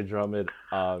 Andre Drummond.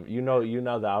 You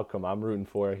know the outcome I'm rooting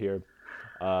for here.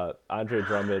 Andre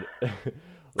Drummond.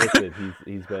 Listen,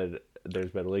 he's been.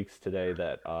 There's been leaks today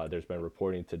that there's been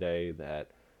reporting today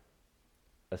that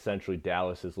essentially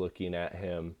Dallas is looking at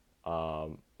him.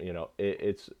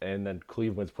 It's, and then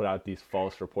Cleveland's put out these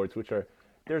false reports, which are,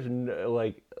 there's no,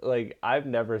 like I've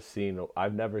never seen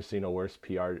a worse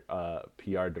PR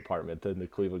department than the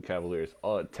Cleveland Cavaliers.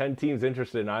 10 teams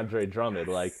interested in Andre Drummond.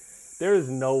 Like, there is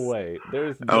no way.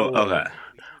 There's Oh, no way.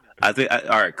 okay.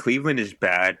 All right. Cleveland is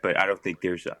bad, but I don't think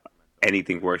there's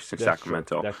anything worse than That's true.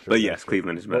 Sacramento. That's true. But That's yes, true.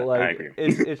 Cleveland is But bad. I like, agree.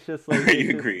 it's just like I it's just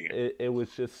agree. it was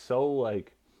just so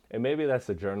like, and maybe that's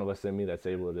the journalist in me that's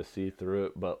able to see through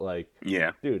it. But like,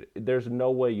 Yeah. dude, there's no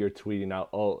way you're tweeting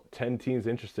out, 10 teams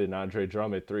interested in Andre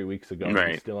Drummond 3 weeks ago, and he's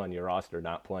Right. still on your roster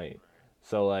not playing.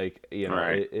 So like,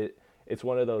 Right. it's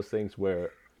one of those things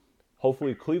where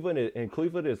hopefully Cleveland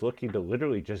is looking to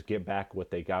literally just get back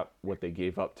what they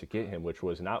gave up to get him, which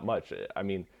was not much. I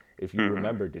mean, if you Mm-hmm.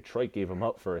 remember, Detroit gave him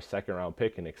up for a second round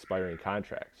pick and expiring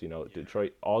contracts.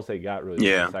 Detroit, all they got really was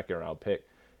Yeah. a second round pick,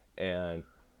 and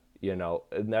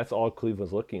and that's all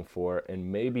Cleveland's looking for.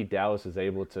 And maybe Dallas is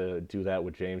able to do that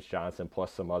with James Johnson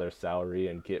plus some other salary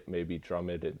and get maybe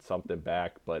Drummond and something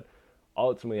back. But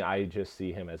ultimately, I just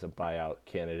see him as a buyout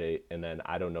candidate, and then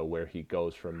I don't know where he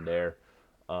goes from there.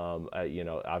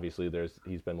 Obviously,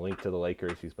 he's been linked to the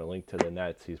Lakers, he's been linked to the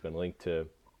Nets, he's been linked to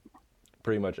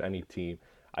pretty much any team.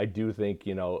 I do think,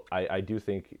 I do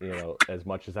think, as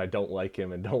much as I don't like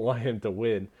him and don't want him to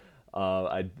win,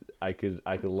 I could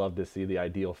love to see the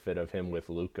ideal fit of him with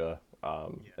Luka,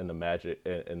 and the Magic,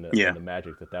 and Yeah. the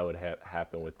Magic that would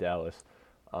happen with Dallas.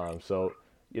 So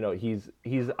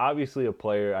he's obviously a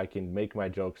player. I can make my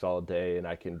jokes all day, and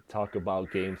I can talk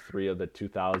about Game 3 of the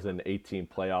 2018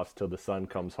 playoffs till the sun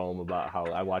comes home about how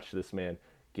I watched this man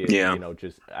get Yeah.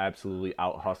 just absolutely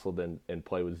out hustled and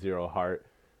play with zero heart.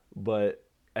 But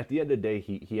at the end of the day,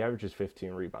 he averages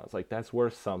 15 rebounds. Like that's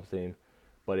worth something,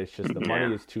 but it's just the money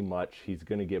Yeah. is too much. He's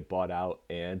gonna get bought out,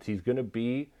 and he's gonna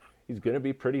be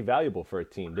pretty valuable for a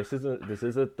team. This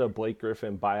isn't the Blake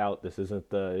Griffin buyout. This isn't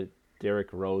the Derrick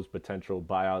Rose potential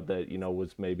buyout that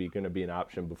was maybe going to be an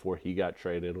option before he got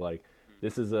traded. Like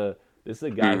this is a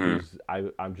guy Hmm. who's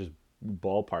I'm just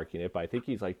ballparking it, but I think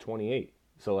he's like 28.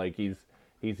 So like he's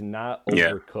not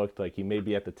Yeah. overcooked. Like he may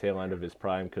be at the tail end of his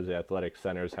prime because the athletic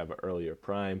centers have an earlier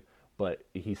prime, but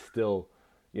he's still,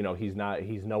 he's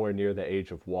nowhere near the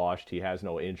age of washed. He has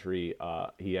no injury.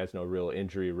 He has no real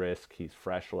injury risk. He's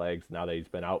fresh legs now that he's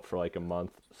been out for like a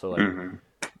month. So like Hmm.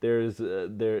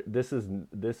 this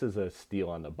is a steal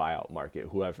on the buyout market.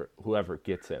 Whoever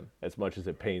gets him, as much as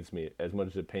it pains me to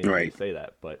Right. say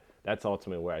that, but that's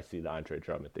ultimately where I see the Andre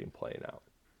Drummond thing playing out.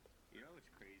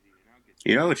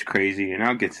 You know it's crazy, and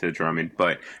I'll get to Drummond,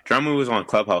 but Drummond was on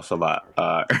Clubhouse a lot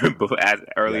as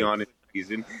early on in Yikes. the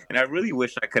season, and I really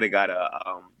wish I could have got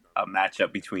a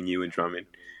matchup between you and Drummond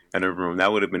in a room.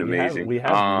 That would have been We have amazing. we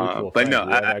have mutual But friends. no,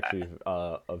 We have actually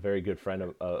a very good friend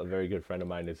of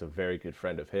mine is a very good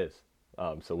friend of his.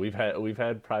 So we've had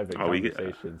private oh, we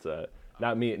conversations.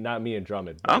 Not me and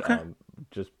Drummond, but okay.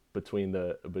 just between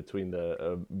the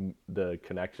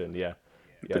connection. Yeah,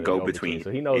 yeah, The the go go between. between,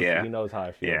 So he knows yeah, he knows how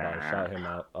I feel about it. yeah. Shout him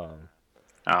out.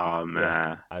 Oh Yeah,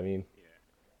 man, I mean,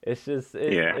 it's just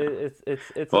yeah.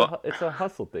 Well, it's a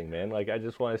hustle thing, man. Like I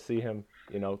just want to see him,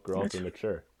 grow up it's, and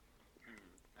mature.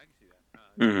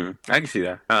 I can see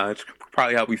that. It's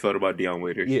probably how we felt about Deion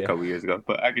Waiters a Yeah, couple years ago,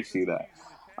 but I can see that.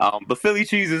 But Philly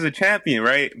cheese is a champion,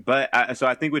 right? So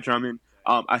I think with Drummond,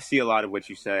 I see a lot of what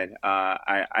you said.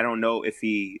 I don't know if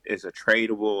he is a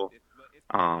tradable.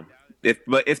 Um, if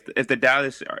the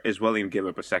Dallas is willing to give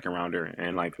up a second rounder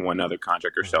and like one other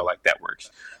contract or so, hmm, like that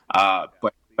works.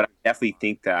 But I definitely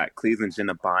think that Cleveland's in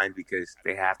a bind because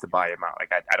they have to buy him out.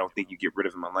 Like I don't think you get rid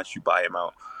of him unless you buy him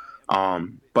out.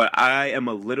 But I am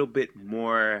a little bit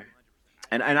more,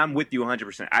 and I'm with you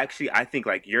 100%. Actually, I think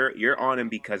like you're on him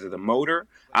because of the motor.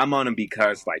 I'm on him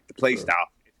because like the play true. style.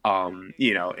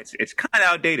 It's kind of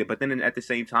outdated, but then at the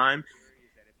same time,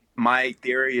 my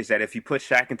theory is that if you put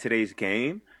Shaq in today's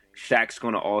game, Shaq's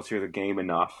going to alter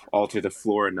the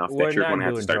floor enough We're that you're going not to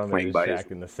have to doing start Drummond playing and by his.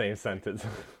 Shaq in the same sentence.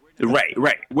 Right.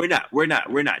 We're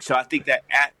not. So I think that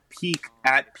at peak,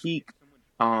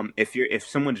 if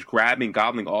someone's grabbing,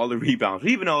 gobbling all the rebounds,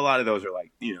 even though a lot of those are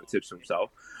like tips to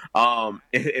himself,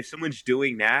 if someone's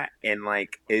doing that and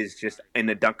like is just in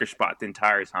the dunker spot the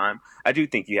entire time, I do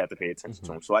think you have to pay attention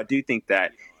to Hmm. him. So I do think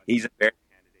that he's a very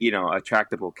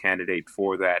attractable candidate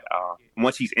for that.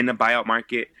 Once he's in the buyout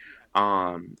market.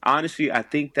 Honestly, I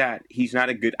think that he's not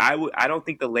a good. I don't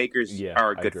think the Lakers Yeah,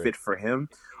 are a I good agree. fit for him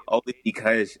only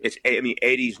because I mean,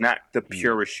 AD's not the Yeah.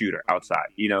 purest shooter outside,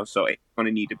 so it's going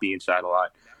to need to be inside a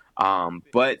lot.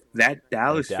 But that Like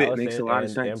Dallas fit Dallas makes and, a lot of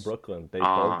and, and sense. Brooklyn, they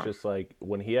both Um, just like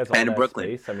when he has all and in that Brooklyn,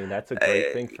 space. I mean, that's a uh,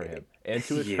 great thing for him. And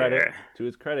yeah. to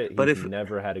his credit, But he's if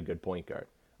never had a good point guard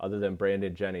other than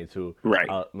Brandon Jennings, who right,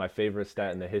 my favorite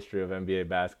stat in the history of NBA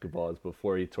basketball is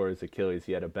before he tore his Achilles,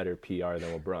 he had a better PR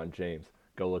than LeBron James.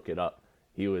 Go look it up.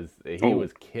 He oh,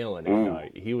 was killing it, ooh, dog.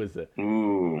 He was a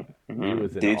ooh, he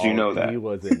was an did you all know he that?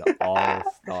 was an all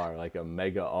star, like a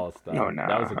mega all No, star.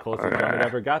 That was the no, closest Drummond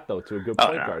ever got though to a good oh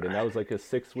point no, guard, and that was like a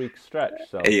 6 week stretch.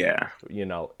 So, yeah.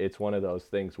 it's one of those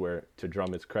things where, to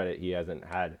Drummond's credit, he hasn't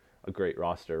had a great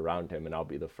roster around him, and I'll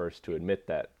be the first to admit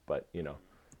that. But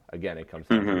again, it comes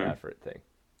down to the Mm-hmm. effort thing.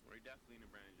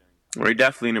 We're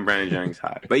definitely in the Brandon Jennings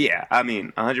hot. But yeah, I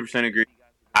mean, 100% agree.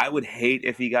 I would hate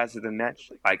if he got to the Nets.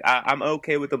 Like, I'm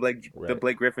okay with the Right?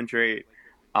 Blake Griffin trade,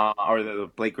 or the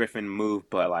Blake Griffin move.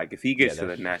 But like, if he Yeah, gets to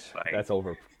the Nets, like, that's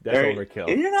over. That's there, overkill.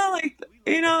 like,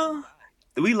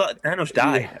 we Thanos Yeah,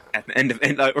 died at the end of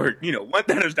or one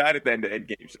Thanos died at the end of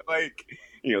Endgame. So like,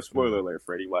 spoiler Mhm. alert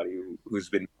for anybody who's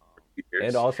been And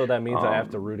years. also that means I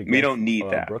have to root We against don't need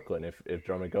that, Brooklyn if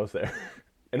Drummond goes there,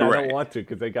 and I don't right? want to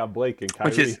because they got Blake and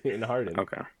Which Kyrie is and Harden.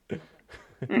 okay.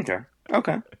 Okay.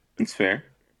 Okay. It's fair.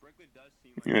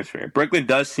 That's fair. Brooklyn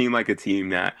does seem like a team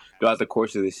that throughout the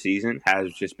course of the season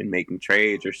has just been making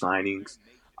trades or signings.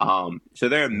 So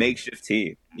they're a Mhm. makeshift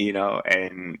team,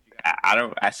 and I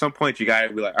don't. At some point, you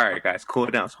gotta be like, all right, guys, cool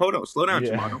down. Hold on, slow down, Yeah.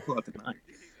 Jamal. Don't pull out the nine.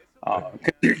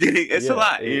 'Cause you're getting it's a Yeah,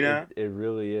 lot. it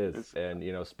really is. It's,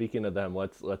 And speaking of them,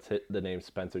 let's hit the name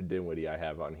Spencer Dinwiddie I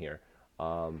have on here.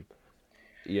 Um,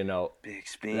 you know, big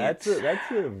that's expanse.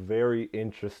 a very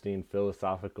interesting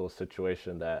philosophical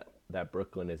situation that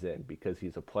Brooklyn is in, because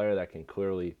he's a player that can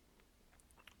clearly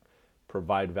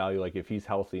provide value. Like if he's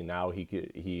healthy now,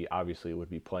 he obviously would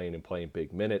be playing and playing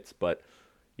big minutes. But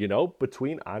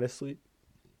between honestly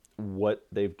what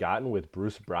they've gotten with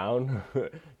Bruce Brown,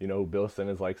 Bill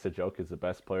Simmons likes to joke is the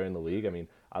best player in the league. I mean,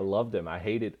 I loved him. I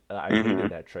hated Mm-hmm.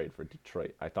 that trade for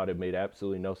Detroit. I thought it made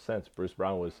absolutely no sense. Bruce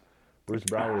Brown was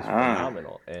Ah.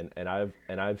 phenomenal, and I've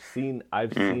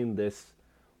Mm. seen this.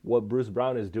 What Bruce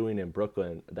Brown is doing in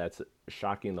Brooklyn, that's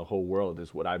shocking the whole world,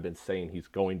 is what I've been saying he's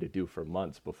going to do for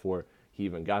months before he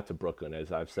even got to Brooklyn.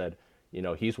 As I've said,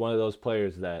 he's one of those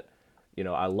players that,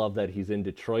 I love that he's in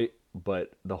Detroit,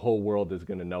 but the whole world is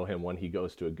going to know him when he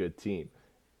goes to a good team.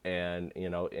 And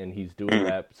he's doing Mm.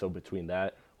 that. So between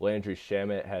that, Landry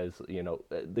Shamet has,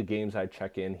 the games I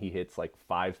check in, he hits like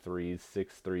 5 threes,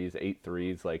 6 threes, 8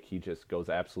 threes. Like he just goes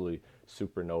absolutely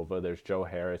supernova. There's Joe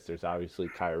Harris. There's obviously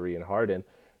Kyrie and Harden.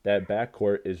 That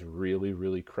backcourt is really,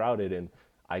 really crowded. And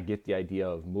I get the idea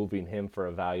of moving him for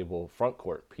a valuable front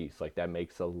court piece. Like that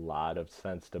makes a lot of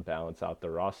sense to balance out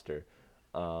the roster.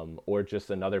 Or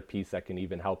just another piece that can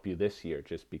even help you this year,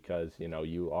 just because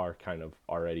you are kind of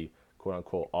already quote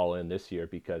unquote all in this year,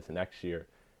 because next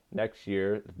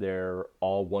year they're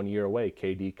all 1 year away.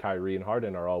 KD, Kyrie, and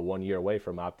Harden are all 1 year away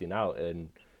from opting out, and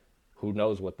who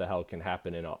knows what the hell can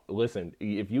happen. And listen,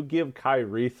 if you give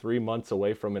Kyrie 3 months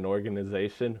away from an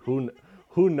organization,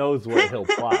 who knows what he'll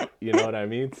plot? You know what I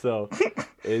mean? So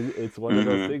it's one of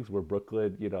those Mm-hmm. things where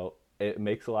Brooklyn, it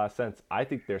makes a lot of sense. I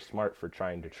think they're smart for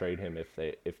trying to trade him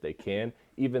if they can,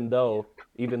 even though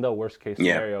worst case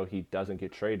Yeah. scenario he doesn't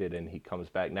get traded and he comes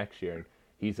back next year,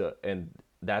 and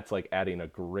that's like adding a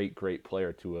great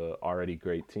player to a already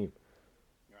great team.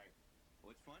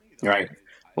 Right.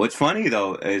 What's funny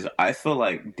though is I feel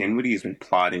like Dinwiddie's been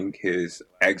plotting his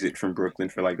exit from Brooklyn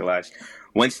for like the last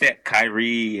once that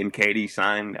Kyrie and Katie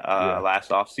signed Yeah, last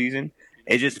offseason,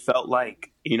 it just felt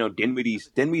like Dinwiddie's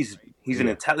he's an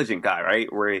yeah, intelligent guy,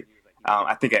 right? Where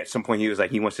I think at some point he was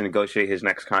like he wants to negotiate his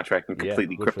next contract in yeah,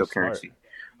 completely which was smart. cryptocurrency.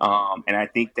 And I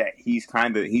think that he's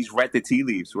read the tea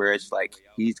leaves where it's like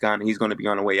he's going to be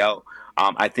on the way out.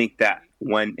 I think that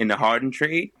when in the Harden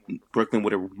trade, Brooklyn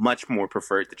would have much more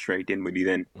preferred to trade Dinwiddie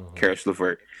than Hmm. Karis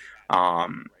LeVert,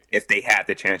 if they had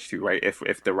the chance to, right?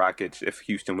 If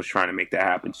Houston was trying to make that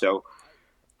happen. So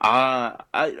uh,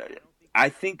 I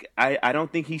I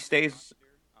don't think he stays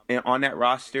on that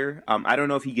roster. I don't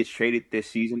know if he gets traded this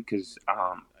season because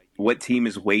what team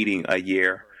is waiting a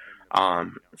year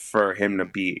for him to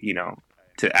be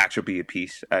to actually be a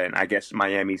piece? And I guess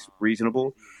Miami's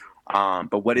reasonable.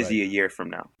 But what is Right. he a year from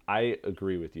now? I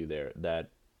agree with you there that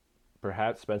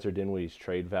perhaps Spencer Dinwiddie's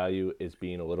trade value is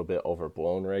being a little bit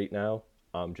overblown right now,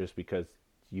 just because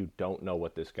you don't know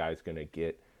what this guy's gonna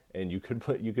get, and you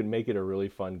could make it a really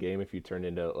fun game if you turn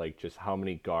into like just how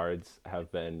many guards have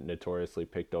been notoriously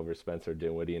picked over Spencer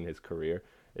Dinwiddie in his career,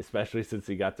 especially since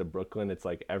he got to Brooklyn. It's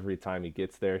like every time he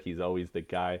gets there, he's always the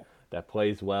guy that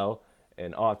plays well.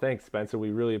 And oh, thanks, Spencer.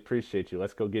 We really appreciate you.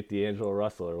 Let's go get D'Angelo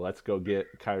Russell, or let's go get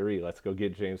Kyrie. Let's go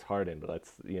get James Harden.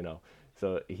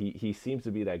 So he seems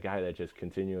to be that guy that just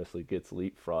continuously gets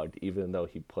leapfrogged, even though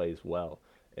he plays well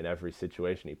in every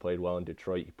situation. He played well in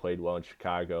Detroit. He played well in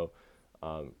Chicago.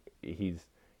 Um, he's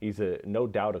a no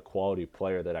doubt a quality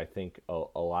player that I think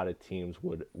a lot of teams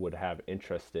would have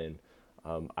interest in.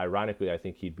 Ironically, I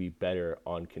think he'd be better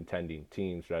on contending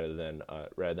teams rather than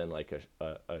like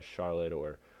a Charlotte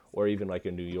or even like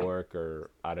a New York, or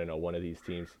I don't know, one of these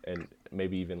teams, and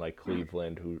maybe even like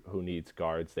Cleveland, who needs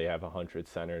guards. They have 100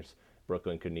 centers.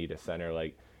 Brooklyn could need a center.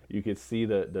 Like you could see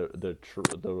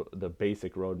the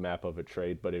basic roadmap of a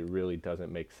trade, but it really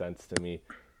doesn't make sense to me.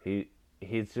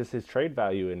 He's just his trade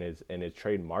value and his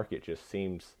trade market just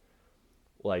seems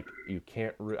like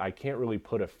I can't really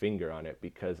put a finger on it,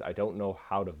 because I don't know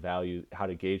how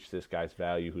to gauge this guy's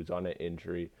value who's on an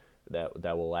injury that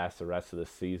will last the rest of the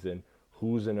season,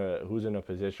 who's in a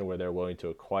position where they're willing to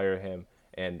acquire him,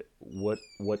 and what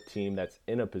team that's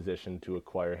in a position to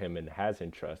acquire him and has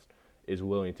interest is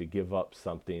willing to give up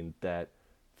something that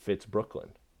fits Brooklyn.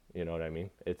 You know what I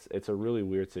mean? It's a really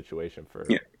weird situation for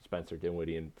Yeah. Spencer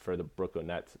Dinwiddie and for the Brooklyn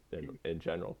Nets in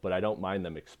general, but I don't mind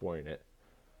them exploring it.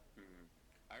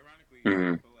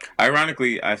 Hmm.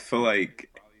 Ironically, I feel like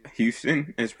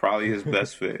Houston is probably his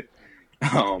best fit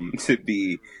to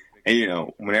be.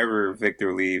 And whenever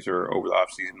Victor leaves or over the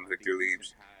offseason Victor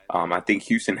leaves, I think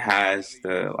Houston has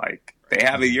they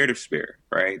have a year to spare,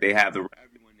 right? They have the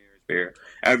spare.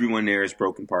 Everyone there is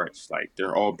broken parts, like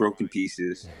they're all broken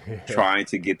pieces, trying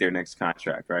to get their next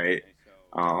contract, right?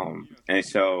 And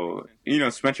so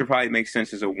Spencer probably makes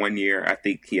sense as a 1 year. I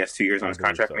think he has 2 years on I his believe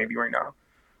contract, so. maybe right now.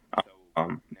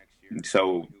 Um,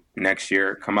 so next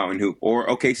year, come out and hoop or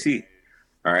OKC,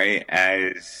 all right,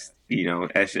 as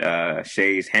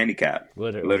Shea's handicap,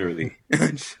 Literally. literally.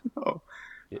 So,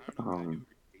 um,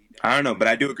 I don't know, but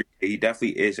I do agree. He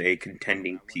definitely is a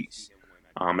contending piece.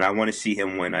 And I want to see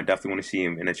him win. I definitely want to see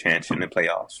him in a chance in the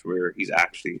playoffs where he's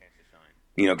actually,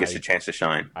 gets a I chance to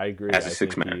shine I agree. as a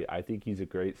six man. I think he's a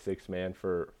great six man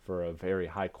for a very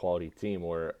high quality team,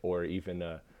 or even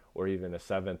a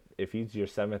seventh. If he's your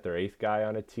seventh or eighth guy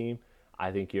on a team,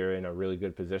 I think you're in a really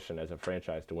good position as a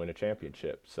franchise to win a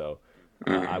championship. So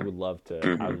I Hmm. would love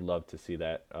to see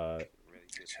that.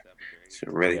 It's a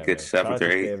really Yeah, good man. Shout seventh out or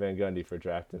to eighth. Stan Van Gundy for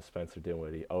drafting Spencer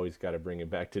Dinwiddie. Always got to bring it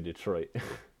back to Detroit.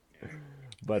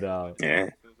 But Yeah.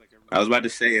 I was about to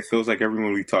say, it feels like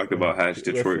everyone we talked about has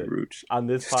Detroit listen, roots on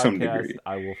this to some podcast, degree.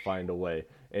 I will find a way.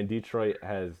 And Detroit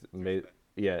has made,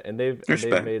 yeah, and they've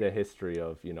Respect. made a history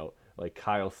of, like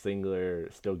Kyle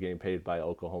Singler still getting paid by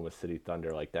Oklahoma City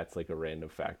Thunder. Like that's like a random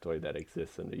factoid that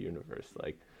exists in the universe.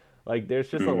 Like there's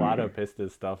just a lot Mm. of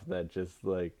Pistons stuff that just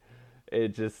like it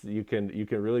just you can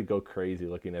really go crazy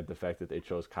looking at the fact that they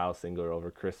chose Kyle Singler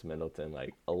over Chris Middleton.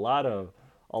 Like a lot of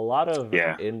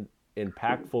Yeah.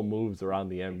 impactful moves around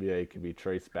the NBA can be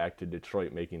traced back to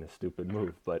Detroit making a stupid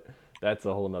move, but that's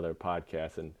a whole nother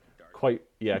podcast and quite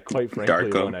frankly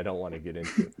Darko. one I don't want to get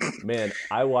into. Man,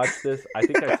 I watched this. I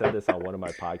think I said this on one of my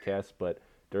podcasts, but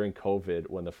during COVID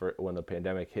when the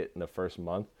pandemic hit in the first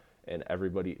month and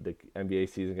the NBA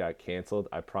season got canceled,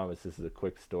 I promise this is a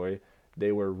quick story.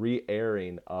 They were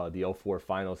re-airing the '04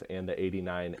 finals and the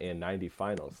 '89 and '90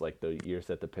 finals, like the years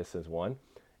that the Pistons won.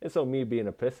 And so, me being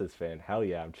a Pistons fan, hell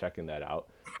yeah, I'm checking that out.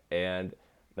 And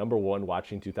number one,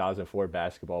 watching 2004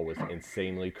 basketball was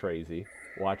insanely crazy.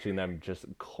 Watching them just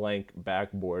clank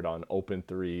backboard on open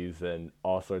threes and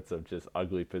all sorts of just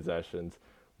ugly possessions.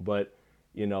 But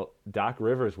Doc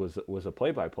Rivers was a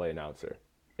play-by-play announcer,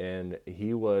 and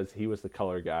he was the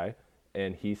color guy,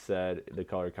 and he said the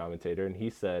color commentator, and he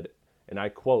said, and I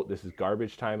quote, "This is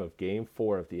garbage time of Game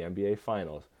 4 of the NBA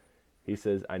Finals." He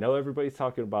says, "I know everybody's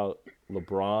talking about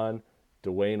LeBron,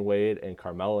 Dwayne Wade, and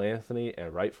Carmelo Anthony,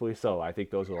 and rightfully so. I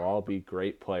think those will all be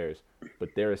great players. But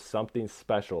there is something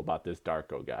special about this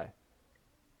Darko guy."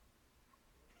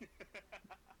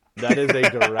 That is a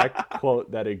direct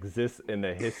quote that exists in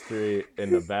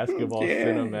the basketball Yeah.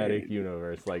 cinematic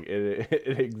universe. Like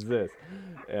it exists,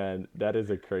 and that is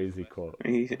a crazy quote.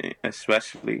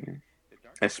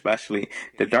 Especially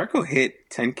the Darko hit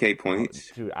 10K Oh,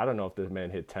 points. dude, I don't know if this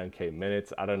man hit 10K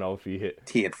minutes. I don't know if he hit.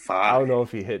 He had I don't five. know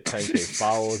if he hit 10K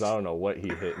fouls. I don't know what he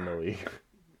hit in the league.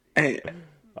 Hey,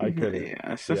 I couldn't.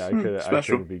 yeah, it's Yeah, just I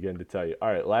special. couldn't begin to tell you.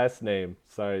 All right, last name.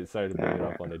 Sorry to bring it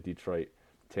up on a Detroit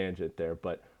tangent there,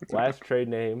 but It's okay. last trade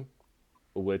name,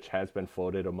 which has been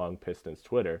floated among Pistons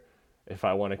Twitter, if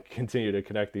I want to continue to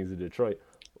connect things to Detroit,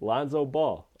 Lonzo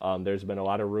Ball. There's been a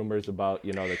lot of rumors about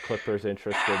the Clippers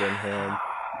interested in him.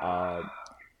 Uh,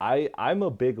 I'm a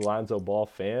big Lonzo Ball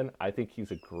fan. I think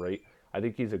he's a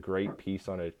great piece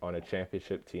on a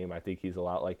championship team. I think he's a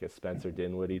lot like a Spencer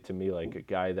Dinwiddie to me, like a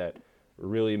guy that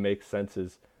really makes sense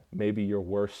as maybe your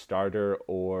worst starter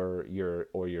or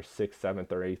your sixth,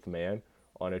 seventh, or eighth man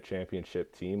on a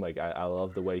championship team. Like I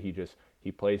love the way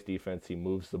he plays defense, he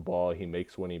moves the ball, he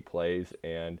makes winning plays,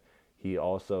 and he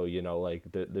also, like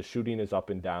the shooting is up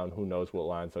and down. Who knows what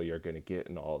Lonzo you're gonna get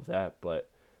and all of that, but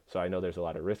so I know there's a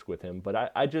lot of risk with him. But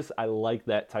I like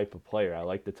that type of player. I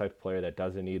like the type of player that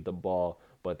doesn't need the ball,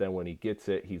 but then when he gets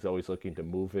it, he's always looking to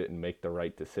move it and make the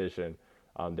right decision.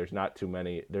 There's not too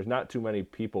many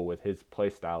people with his play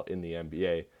style in the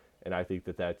NBA, and I think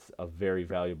that that's a very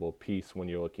valuable piece when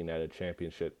you're looking at a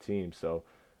championship team. So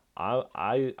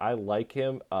I like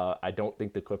him. I don't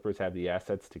think the Clippers have the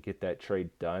assets to get that trade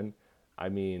done. I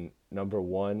mean, number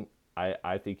one,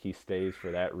 I think he stays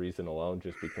for that reason alone,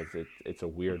 just because it's a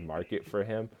weird market for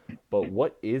him. But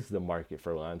what is the market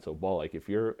for Lonzo Ball? Like if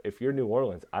you're New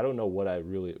Orleans, I don't know what I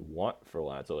really want for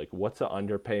Lonzo. Like what's a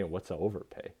underpay and what's a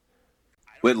overpay?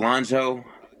 With Lonzo,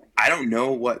 I don't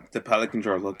know what the Pelicans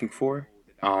are looking for.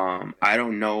 I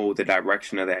don't know the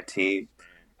direction of that team.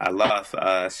 I love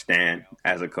Stan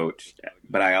as a coach,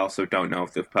 but I also don't know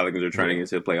if the Pelicans are trying to Yeah. get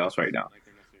to the playoffs right now.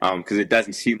 Because it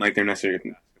doesn't seem like they're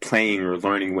necessarily playing or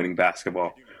learning winning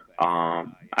basketball.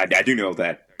 I do know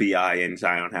that Bi and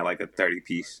Zion had like a 30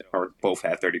 piece, or both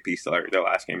had 30 piece their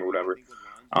last game or whatever.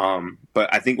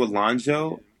 But I think with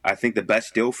Lonzo, I think the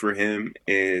best deal for him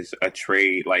is a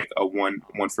trade, like a one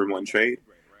for one trade.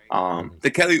 Mhm.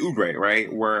 The Kelly Oubre,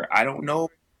 right? Where I don't know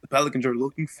what the Pelicans are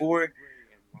looking for,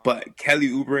 but Kelly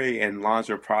Oubre and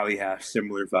Lonzo probably have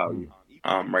similar Hmm. value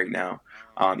right now.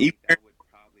 Even,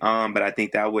 but I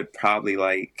think that would probably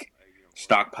like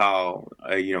stockpile,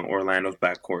 Orlando's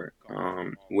backcourt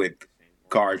with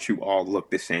guards who all look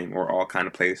the same or all kind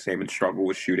of play the same and struggle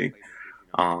with shooting,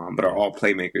 but are all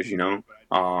playmakers.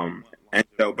 And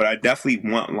So, but I definitely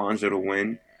want Lonzo to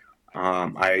win.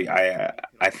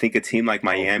 I think a team like Oh,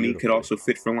 Miami could beautifully. also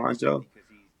fit for Lonzo.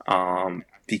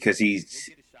 Because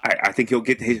I think he'll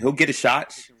get his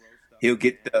shots. He'll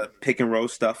get the pick and roll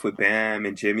stuff with Bam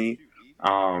and Jimmy.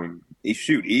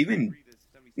 Shoot, even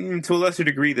to a lesser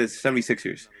degree, the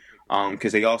 76ers.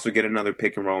 Because they also get another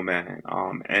pick and roll man.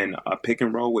 And a pick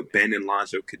and roll with Ben and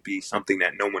Lonzo could be something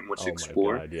that no one wants to Oh my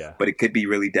explore, God, yeah, but it could be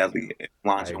really deadly if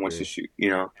I Lonzo wants to agree. shoot.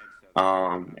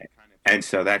 Um, and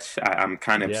so I'm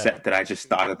kind of Yeah, upset that I just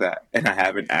thought of that and I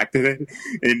haven't acted it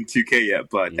in 2K yet,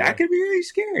 but that yeah, could be really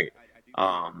scary.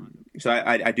 So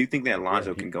I do think that yeah.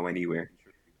 Lonzo can go anywhere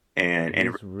and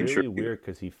He's really contribute. weird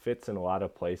because he fits in a lot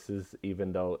of places,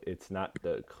 even though it's not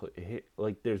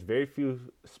like there's very few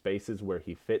spaces where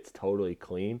he fits totally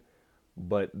clean,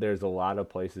 but there's a lot of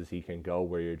places he can go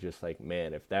where you're just like,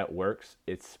 man, if that works,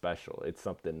 it's special. It's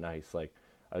something nice. Like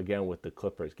again with the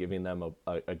Clippers, giving them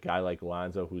a guy like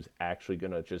Lonzo who's actually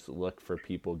gonna just look for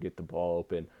people, get the ball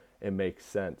open. It makes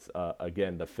sense.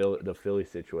 Again, the Philly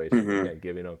situation. Mm-hmm. Again,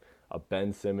 giving them a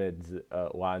Ben Simmons,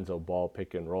 Lonzo Ball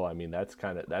pick and roll. I mean, that's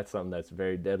something that's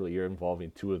very deadly. You're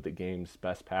involving two of the game's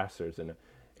best passers, and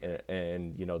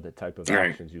you know the type of All right.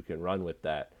 actions you can run with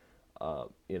that.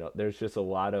 You know, there's just a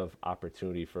lot of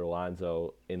opportunity for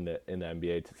Lonzo in the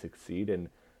NBA to succeed, and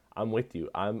I'm with you.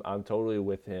 I'm totally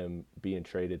with him being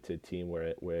traded to a team where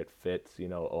it fits. You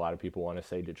know, a lot of people want to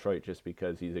say Detroit just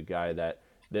because he's a guy that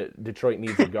Detroit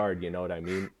needs a guard. You know what I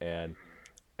mean? And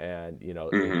you know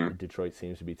Mm-hmm. Detroit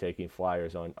seems to be taking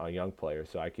flyers on young players,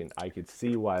 so I could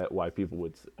see why people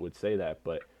would say that.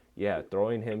 But yeah,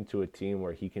 throwing him to a team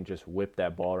where he can just whip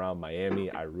that ball around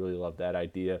Miami, I really love that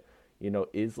idea. You know,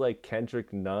 is like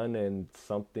Kendrick Nunn and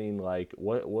something like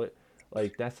what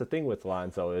like that's the thing with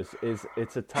Lonzo is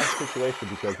it's a tough situation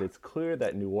because it's clear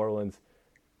that New Orleans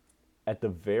at the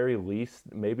very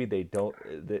least, maybe they don't.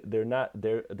 They're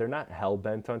not hell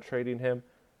bent on trading him,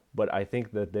 but I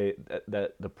think that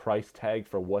the price tag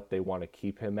for what they want to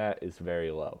keep him at is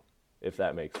very low, if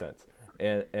that makes sense.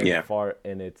 Yeah.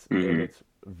 And Mm-hmm. it's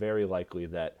very likely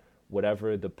that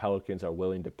whatever the Pelicans are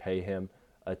willing to pay him,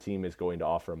 a team is going to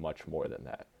offer much more than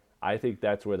that. I think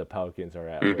that's where the Pelicans are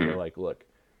at, where they're Mm-hmm. like, look,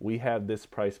 we have this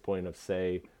price point of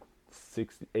say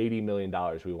 $80 million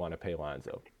we want to pay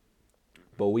Lonzo,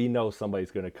 but we know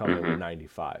somebody's going to come in with Mm-hmm.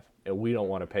 95 and we don't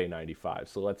want to pay 95,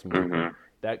 so let's move him. Mm-hmm.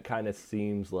 That kind of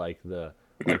seems like the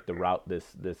route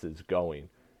this is going,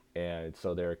 and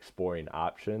so they're exploring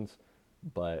options.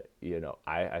 But you know,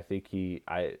 I think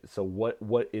so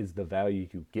what is the value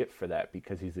you get for that,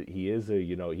 because he is a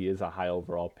you know he is a high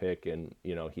overall pick, and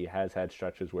you know he has had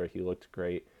stretches where he looked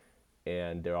great,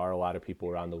 and there are a lot of people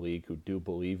around the league who do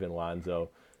believe in Lonzo.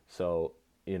 So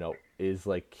you know, is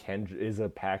a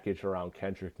package around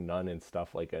Kendrick Nunn and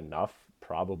stuff like enough?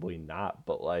 Probably not.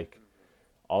 But like,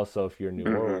 also if you're New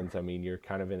Mm-hmm. Orleans, I mean, you're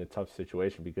kind of in a tough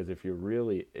situation because if you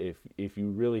really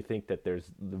think that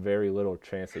there's very little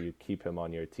chance that you keep him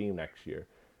on your team next year,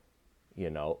 you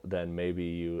know, then maybe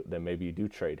you do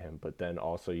trade him. But then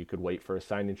also you could wait for a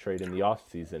signing trade in the off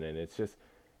season, and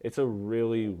it's a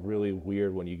really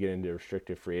weird when you get into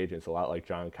restricted free agents. A lot like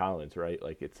John Collins, right?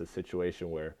 Like it's a situation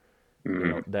where you Mm-hmm.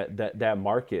 know that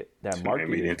Somebody market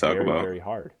we is didn't talk about. very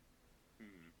hard.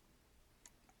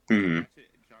 Mm-hmm.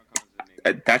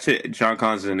 That's it. John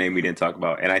Collins is a name we didn't talk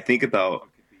about, and I think about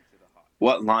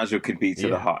what Lonzo could be to the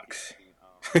Yeah, Hawks.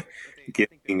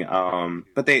 Getting,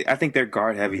 but I think they're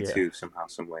guard heavy yeah, too somehow,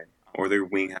 some way, or they're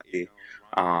wing heavy.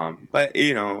 But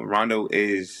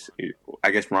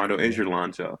I guess Rondo is yeah. your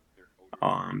Lonzo,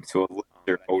 to a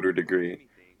lesser, older degree.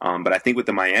 But I think with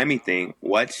the Miami thing,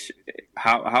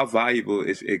 how valuable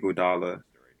is Iguodala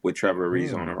with Trevor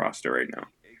Ariza on the Hmm. roster right now?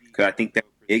 Because I think that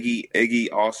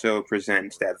Iggy also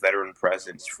presents that veteran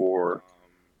presence for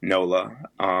Nola.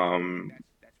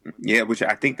 Yeah, which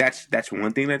I think that's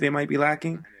one thing that they might be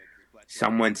lacking.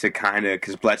 Someone to kind of,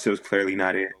 because Bledsoe's clearly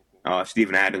not it.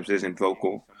 Steven Adams isn't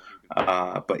vocal.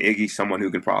 But Iggy's someone who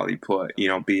can probably put,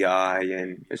 Bi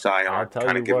and Zion,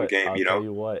 kind of give him game. I'll tell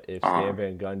you what. If Stan Um,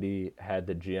 Van Gundy had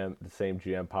the same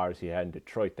GM powers he had in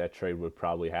Detroit, that trade would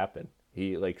probably happen.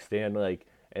 He like Stan like,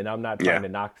 and I'm not trying yeah, to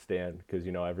knock Stan because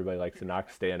you know everybody likes to knock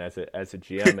Stan as a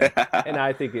GM, and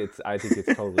I think it's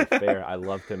totally fair. I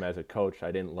loved him as a coach.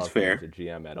 I didn't it's love him as fair. a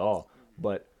GM at all,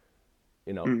 but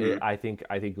you know, Hmm. I think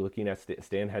looking at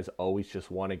Stan has always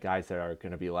just wanted guys that are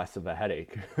going to be less of a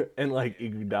headache, and like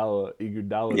Iguodala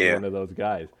is Yeah, one of those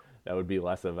guys that would be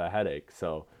less of a headache.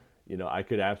 So, you know, I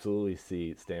could absolutely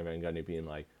see Stan Van Gundy being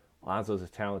like, Lonzo's a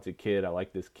talented kid. I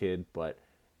like this kid, but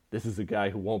this is a guy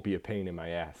who won't be a pain in my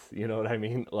ass. You know what I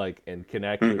mean? Like, and can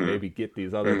actually Mm-hmm. maybe get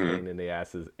these other Mm-hmm. pain in the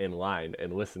asses in line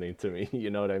and listening to me. You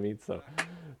know what I mean?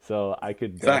 So I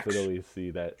could Facts. definitely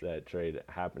see that trade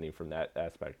happening from that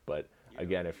aspect. But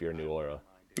again, if you're New Aura,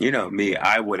 You know me, yeah,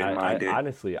 I wouldn't I mind it.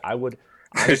 honestly, I would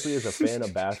honestly, as a fan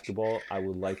of basketball, I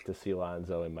would like to see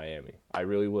Lonzo in Miami. I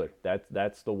really would.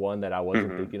 That's the one that I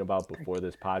wasn't Hmm. thinking about before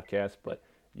this podcast, but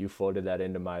you floated that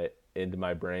into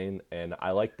my brain, and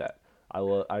I like that.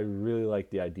 I really like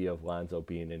the idea of Lonzo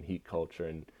being in Heat culture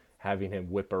and having him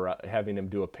having him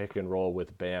do a pick and roll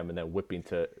with Bam, and then whipping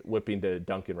to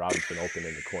Duncan Robinson open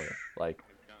in the corner. Like,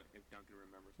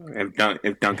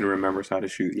 If Duncan remembers how to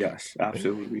shoot, yes,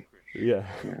 absolutely. yeah.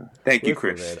 Yeah. Thank you, Listen,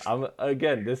 man. Chris. I'm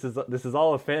again. This is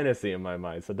all a fantasy in my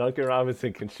mind. So Duncan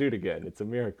Robinson can shoot again. It's a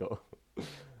miracle.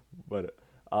 But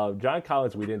John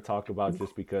Collins, we didn't talk about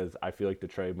just because I feel like the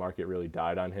trade market really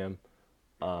died on him.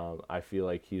 I feel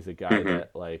like he's a guy Hmm.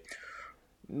 that like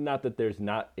not that there's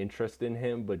not interest in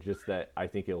him, but just that I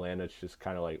think Atlanta's just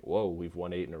kind of like, whoa, we've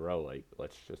won 8 in a row. Like,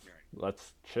 let's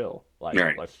chill. Like,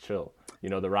 Right. let's chill. You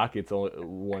know, the Rockets only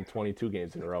won 22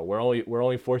 games in a row. We're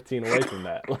only 14 away from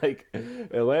that. Like,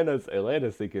 Atlanta's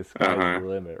thinking Uh sky's the huh.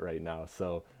 limit right now.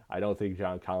 So I don't think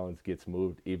John Collins gets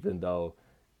moved, even though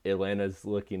Atlanta's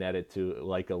looking at it to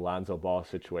like a Lonzo Ball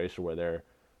situation where they're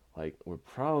like, we're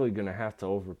probably gonna have to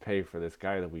overpay for this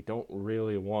guy that we don't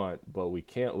really want, but we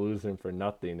can't lose him for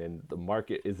nothing, and the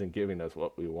market isn't giving us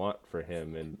what we want for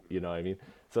him, and you know what I mean.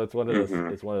 So Hmm.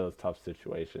 it's one of those tough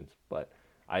situations. But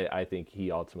I think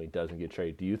he ultimately doesn't get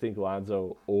traded. Do you think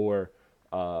Lonzo or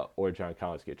John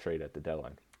Collins get traded at the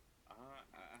deadline?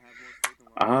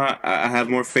 I have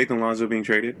more faith in Lonzo being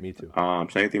traded. Me too.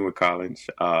 Same thing with Collins.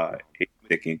 He's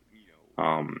sticking.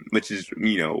 Which is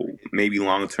maybe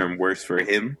long term worse for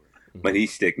him, but Hmm.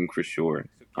 he's sticking for sure.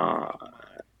 Uh,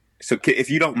 so if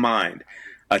you don't mind,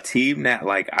 a team that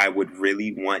like I would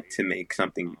really want to make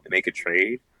a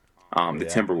trade, the Yeah,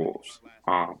 Timberwolves.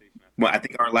 Well, I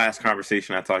think our last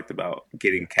conversation I talked about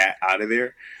getting Cat out of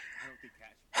there.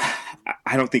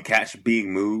 I don't think Cat's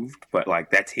being moved, but like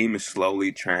that team is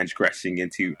slowly transgressing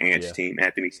into yeah. Anthony's team,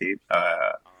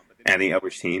 Anthony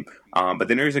Edwards' team. But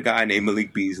then there's a guy named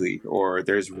Malik Beasley, or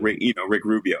there's Mm. Rick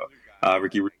Rubio,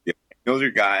 Ricky Rubio. Those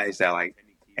are guys that like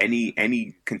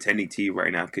any contending team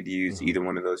right now could use Hmm. either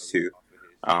one of those two.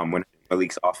 When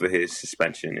Malik's off of his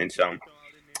suspension, and so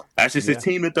that's just a Yeah.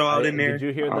 team to throw out I in did there.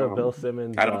 you hear the Bill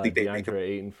Simmons I don't think they make a. DeAndre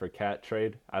Ayton for Cat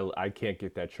trade? I can't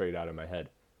get that trade out of my head.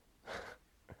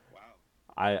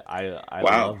 I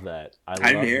Wow, love that. I I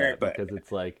didn't love hear it, that but because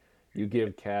it's like you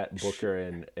give Cat Booker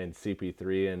and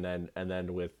CP3 and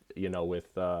then with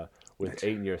with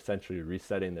Aiton you're essentially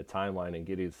resetting the timeline and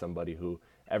getting somebody who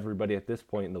everybody at this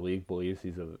point in the league believes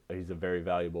he's a very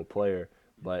valuable player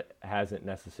but hasn't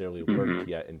necessarily mm-hmm. worked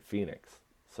yet in Phoenix.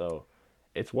 So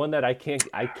it's one that I can't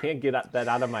get that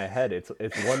out of my head. It's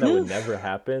one that would never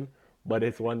happen, but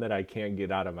it's one that I can't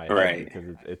get out of my head Right.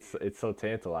 because it's so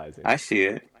tantalizing. I see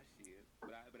it.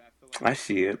 I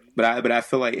see it, but I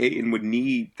feel like Aiton would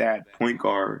need that point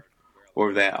guard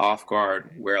or that off guard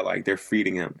where like they're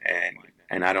feeding him,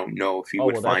 and I don't know if he Oh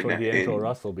would well, that's find when that D'Angelo in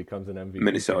Russell becomes an MVP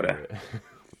Minnesota.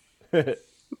 candidate.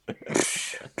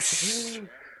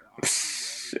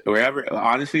 Wherever,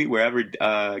 honestly, wherever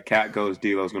Cat goes,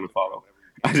 D'Lo's gonna follow.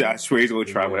 I swear he's gonna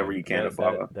try whatever Man, he can to that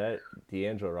follow.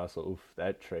 D'Angelo Russell, oof,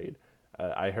 that trade.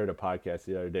 I heard a podcast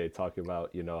the other day talking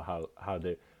about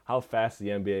how fast the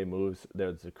NBA moves.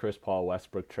 There's a Chris Paul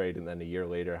Westbrook trade, and then a year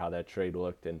later how that trade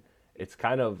looked, and it's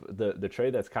kind of the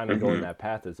trade that's kind of going Hmm. that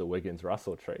path is the Wiggins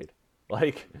Russell trade.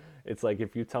 Like it's like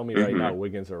if you tell me right now Hmm.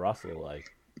 Wiggins or Russell,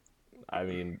 like I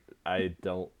mean, I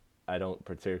don't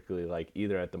particularly like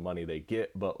either at the money they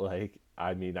get, but like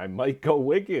I mean, I might go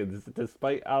Wiggins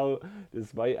despite how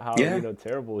Yeah,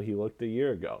 terrible he looked a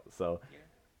year ago. So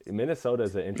Minnesota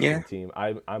is an yeah. interesting team.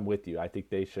 I'm with you. I think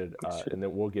they should, and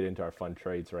then we'll get into our fun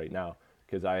trades right now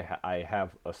because I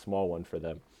have a small one for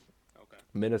them.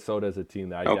 Minnesota is a team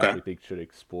that I Okay. definitely think should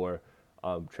explore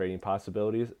trading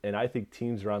possibilities, and I think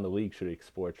teams around the league should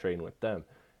explore trading with them.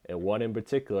 And one in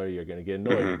particular, you're gonna get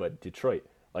annoyed, Hmm. but Detroit.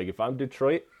 Like if I'm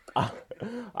Detroit,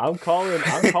 I'm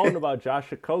calling about Josh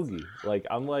Okogie. Like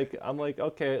I'm like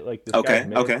okay, like this guy's Okay.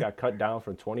 minutes Okay. got cut down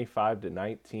from 25 to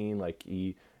 19. Like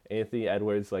Anthony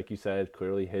Edwards, like you said,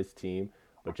 clearly his team.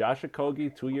 But Josh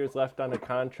Okogie, 2 years left on the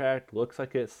contract, looks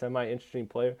like a semi-interesting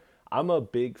player. I'm a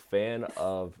big fan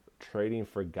of trading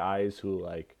for guys who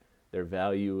like their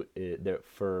value their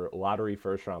for lottery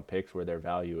first round picks where their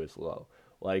value is low.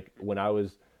 Like when I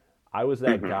was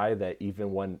that Hmm. guy that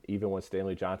even when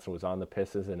Stanley Johnson was on the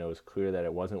Pistons and it was clear that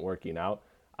it wasn't working out,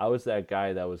 I was that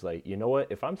guy that was like, you know what?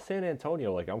 If I'm San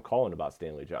Antonio, like I'm calling about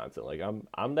Stanley Johnson. Like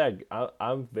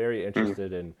I'm very Mm.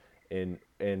 interested in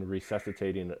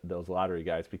resuscitating those lottery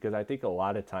guys because I think a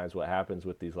lot of times what happens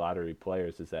with these lottery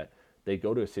players is that they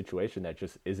go to a situation that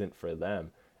just isn't for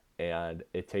them, and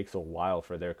it takes a while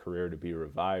for their career to be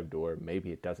revived, or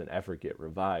maybe it doesn't ever get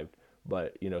revived.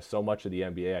 But so much of the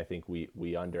NBA, I think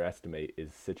we underestimate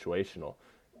is situational.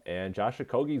 And Josh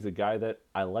Okogie is a guy that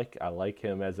I like. I like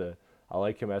him as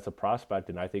a prospect,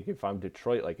 and I think if I'm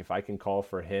Detroit, like if I can call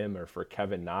for him or for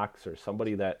Kevin Knox or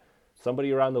somebody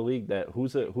around the league that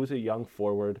who's a young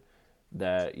forward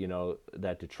that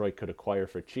that Detroit could acquire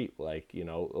for cheap. Like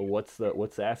what's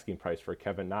the asking price for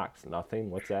Kevin Knox? Nothing.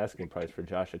 What's the asking price for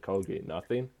Josh Okogie?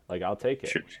 Nothing. Like I'll take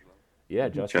it. Yeah,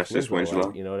 Justice Justice Winslow. Like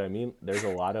Winslow. you know what I mean? There's a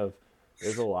lot of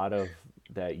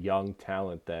that young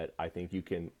talent that I think you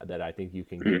can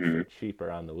get Hmm. for cheap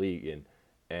around the league,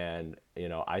 and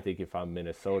I think if I'm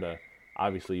Minnesota,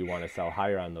 obviously you want to sell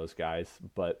higher on those guys,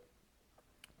 but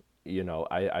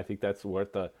I think that's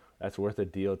worth a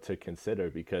deal to consider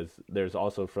because there's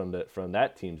also from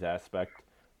that team's aspect,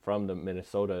 from the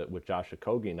Minnesota with Josh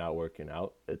Okogie not working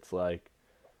out, it's like,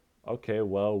 okay,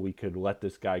 well, we could let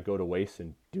this guy go to waste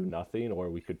and do nothing, or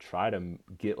we could try to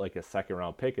get like a second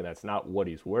round pick, and that's not what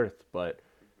he's worth, but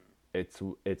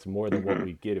it's more than what Hmm.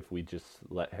 we get if we just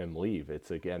let him leave. It's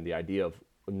again the idea of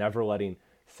never letting.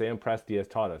 Sam Presti has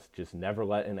taught us, just never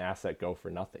let an asset go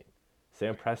for nothing.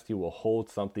 Sam Presti will hold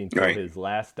something till Right. his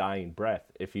last dying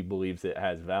breath if he believes it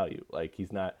has value. Like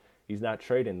he's not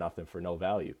trading nothing for no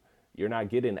value. You're not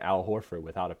getting Al Horford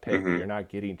without a pick. Hmm. You're not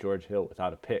getting George Hill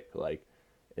without a pick. Like,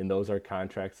 and those are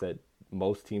contracts that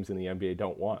most teams in the NBA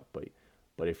don't want.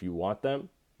 But if you want them,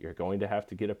 you're going to have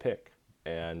to get a pick,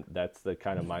 and that's the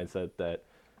kind of mindset that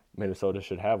Minnesota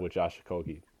should have with Josh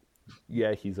Okogie.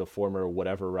 Yeah, he's a former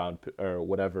whatever round or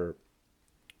whatever.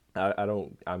 I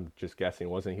don't. I'm just guessing.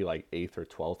 Wasn't he like 8th or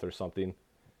 12th or something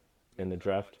in the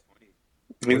draft?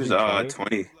 He Was was he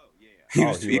 20? 20. He Oh,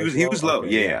 was he he was was he low. was low.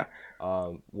 Okay, yeah.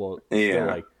 Yeah. Well, still, Yeah.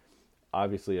 like,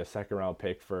 obviously a second round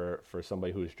pick for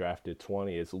somebody who's drafted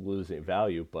 20 is losing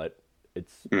value, but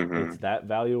it's Hmm. that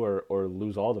value or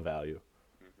lose all the value.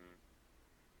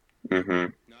 Hmm.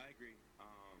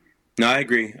 No, I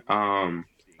agree.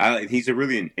 He's a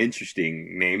really an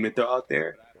interesting name to throw out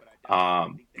there.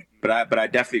 Um, but I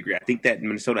definitely agree. I think that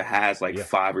Minnesota has like Yeah,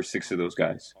 5 or 6 of those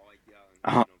guys.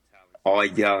 Um, all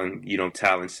young,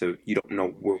 talent, so you don't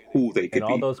know who they and could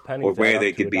all be those or pennies add where up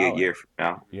they to could a be a dollar. year from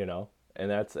now. And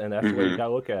that's the way you Hmm.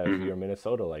 gotta look at it if Hmm. you're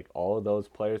Minnesota. Like all of those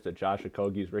players that Josh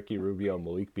Okogie's, Ricky Rubio,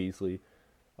 Malik Beasley.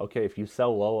 Okay, if you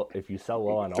sell low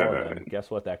on all of them,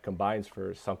 guess what? That combines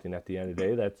for something at the end of the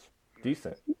day that's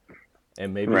decent.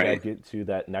 And maybe they'll Right, get to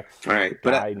that next right.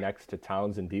 guy next to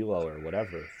Towns and D'Lo or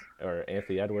whatever, or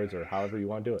Anthony Edwards or however you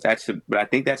want to do it. but I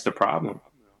think that's the problem.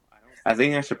 I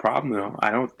think that's the problem, though. I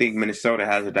don't think Minnesota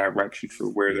has a direction for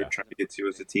where they're Yeah. trying to get to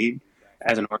as a team,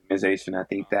 as an organization. I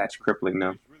think that's crippling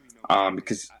them.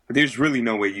 Because there's really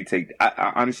no way you take.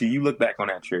 Honestly, you look back on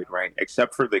that trade, right?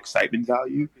 Except for the excitement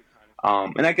value,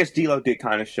 and I guess D'Lo did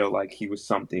kind of show like he was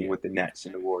something Yeah. with the Nets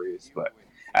and the Warriors, but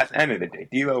at the end of the day,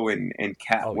 D'Lo and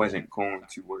Cat Oh yeah. wasn't going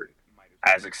to work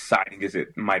as exciting as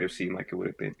it might have seemed like it would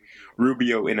have been.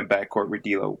 Rubio in a backcourt with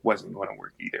D'Lo wasn't going to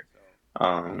work either.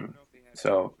 Um,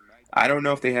 so I don't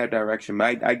know if they have direction,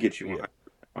 but I get you Yeah. on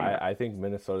that. I think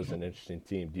Minnesota's an interesting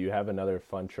team. Do you have another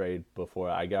fun trade before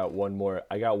I got one more?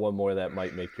 I got one more that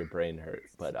might make your brain hurt.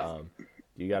 But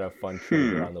do you got a fun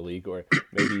trade Hmm. around the league, or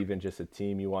maybe even just a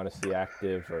team you want to see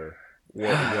active, or what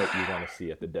you want to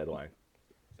see at the deadline?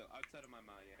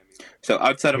 So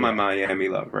outside of my Yeah. Miami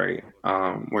love, right?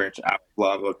 Which I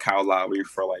love a Kyle Lowry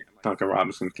for like Duncan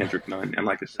Robinson, Kendrick Nunn, and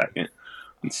like a second.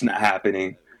 It's not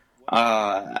happening.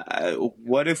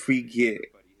 What if we get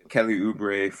Kelly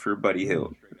Oubre for Buddy Mm,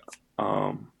 Hield?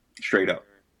 Straight up,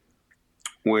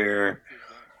 where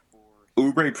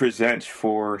Oubre presents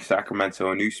for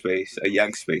Sacramento a new space, a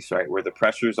young space, right, where the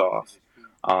pressure's off,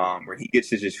 where he gets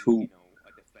to just hoop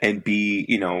and be,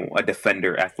 a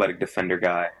defender, athletic defender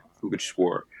guy who could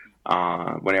score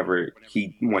whenever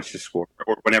he wants to score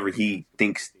or whenever he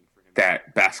thinks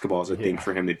that basketball is a thing yeah.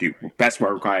 for him to do.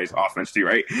 Basketball requires offense too,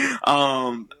 right?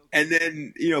 And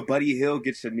then Buddy Hill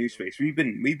gets a new space. We've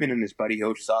been in this Buddy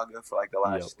Hill saga for like the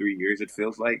Yep. last 3 years. It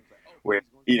feels like where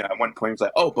at one point it was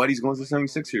like, oh, Buddy's going to the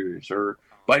 76ers or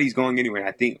Buddy's going anywhere. And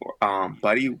I think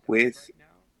Buddy with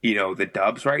the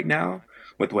Dubs right now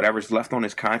with whatever's left on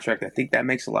his contract, I think that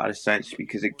makes a lot of sense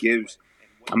because it gives.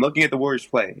 I'm looking at the Warriors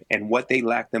play, and what they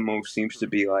lack the most seems to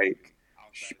be like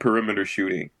perimeter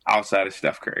shooting outside of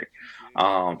Steph Curry.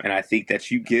 And I think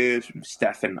that you give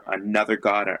Stephen another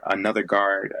guard,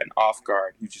 an off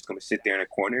guard who's just going to sit there in a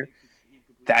corner.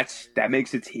 That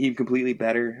makes the team completely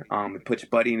better. It puts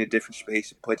Buddy in a different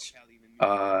space. It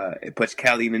puts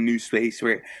Kelly in a new space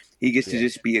where he gets to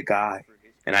just be a guy,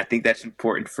 and I think that's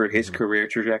important for his career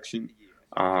trajectory.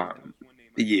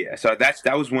 Yeah, so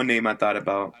that was one name I thought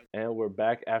about. And we're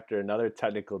back after another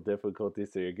technical difficulty,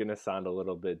 so you're gonna sound a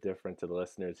little bit different to the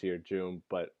listeners here, June.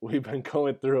 But we've been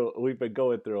going through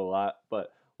a lot.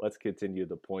 But let's continue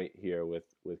the point here with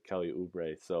Kelly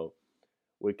Oubre. So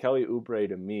with Kelly Oubre,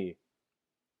 to me,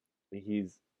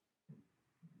 he's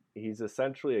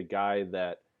essentially a guy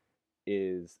that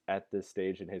is at this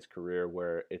stage in his career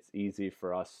where it's easy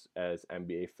for us as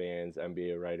NBA fans,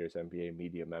 NBA writers, NBA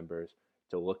media members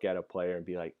to look at a player and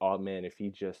be like, oh man, if he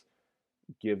just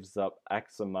gives up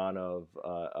X amount of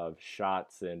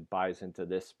shots and buys into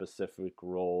this specific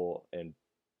role and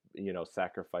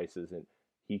sacrifices, and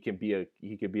he can be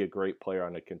a great player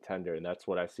on a contender, and that's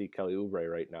what I see Kelly Oubre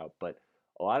right now. But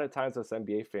a lot of times us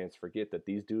NBA fans forget that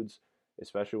these dudes,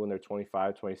 especially when they're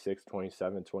 25, 26,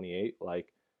 27, 28,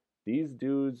 like these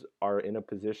dudes are in a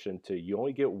position to, you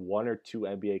only get one or two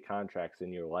NBA contracts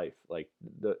in your life,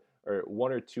 or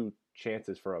one or two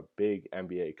chances for a big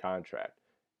NBA contract,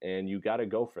 and you got to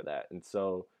go for that. And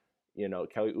so,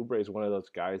 Kelly Oubre is one of those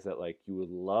guys that like you would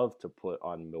love to put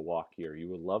on Milwaukee, or you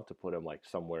would love to put him like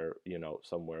somewhere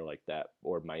like that,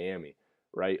 or Miami,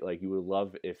 right? Like you would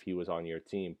love if he was on your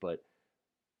team, but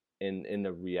in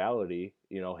the reality,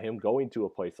 him going to a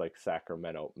place like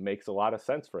Sacramento makes a lot of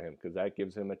sense for him because that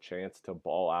gives him a chance to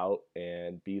ball out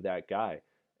and be that guy.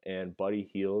 And Buddy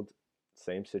Hield,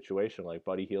 same situation. Like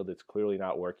Buddy Hield, it's clearly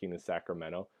not working in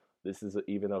Sacramento. This is,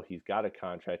 even though he's got a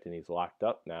contract and he's locked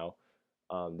up now,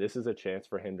 this is a chance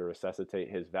for him to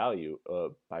resuscitate his value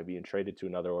by being traded to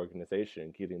another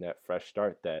organization, getting that fresh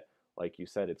start. That, like you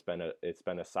said, it's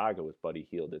been a saga with Buddy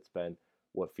Hield. It's been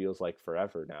what feels like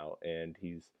forever now, and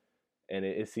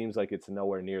it seems like it's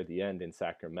nowhere near the end in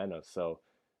Sacramento. So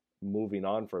moving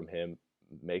on from him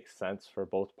makes sense for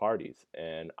both parties,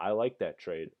 and I like that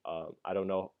trade. I don't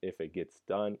know if it gets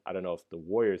done. I don't know if the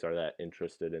Warriors are that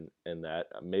interested in that.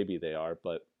 Maybe they are,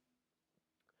 but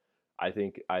I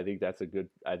think that's a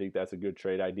good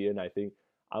trade idea, and I think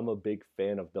I'm a big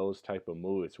fan of those type of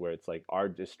moves where it's like our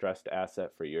distressed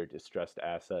asset for your distressed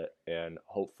asset, and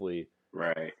hopefully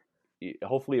Right.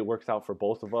 it works out for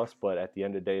both of us, but at the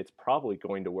end of the day, it's probably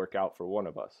going to work out for one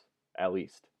of us, at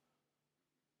least.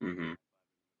 And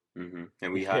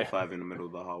we high Yeah, five in the middle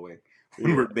of the hallway when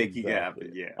yeah, we're making it exactly.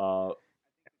 happen. Yeah.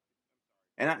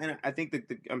 And I think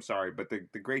that I'm sorry, but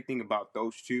the great thing about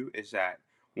those two is that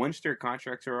once their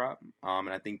contracts are up, and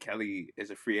I think Kelly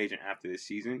is a free agent after this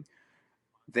season,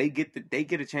 they get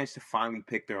a chance to finally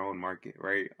pick their own market,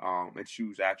 right? And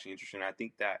choose actually interesting. I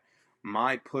think that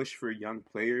my push for young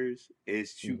players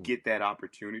is to get that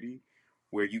opportunity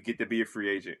where you get to be a free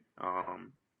agent,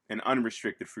 an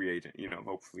unrestricted free agent.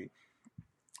 Hopefully,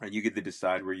 and you get to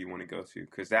decide where you want to go to,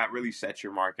 because that really sets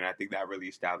your mark, and I think that really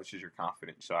establishes your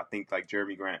confidence. So I think like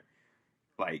Jeremy Grant,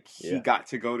 like he Yeah, got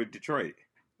to go to Detroit,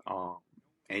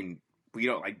 and we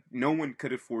don't like no one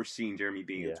could have foreseen Jeremy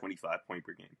being a 25 point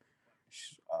per game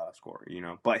scorer,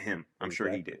 but him. I'm sure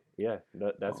he exactly. did.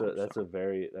 Yeah, that's a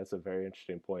very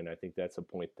interesting point. I think that's a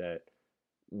point that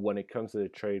when it comes to the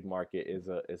trade market is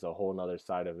a whole nother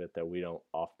side of it that we don't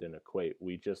often equate.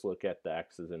 We just look at the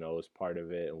X's and O's part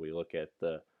of it, and we look at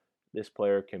this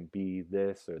player can be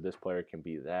this or this player can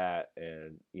be that,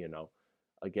 and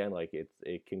again, like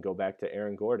it can go back to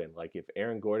Aaron Gordon. Like if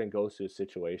Aaron Gordon goes to a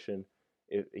situation,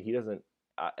 if he doesn't,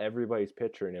 everybody's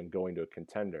picturing him going to a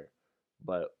contender.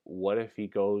 But what if he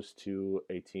goes to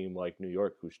a team like New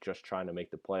York who's just trying to make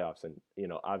the playoffs? And,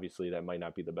 obviously that might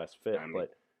not be the best fit,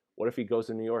 but what if he goes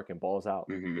to New York and balls out?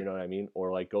 You know what I mean?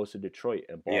 Or like goes to Detroit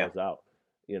and balls out,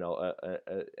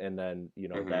 and then,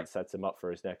 that sets him up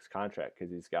for his next contract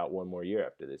because he's got one more year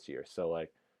after this year. So like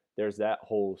there's that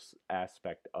whole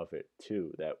aspect of it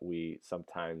too that we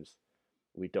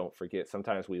don't forget.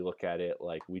 Sometimes we look at it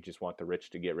like we just want the rich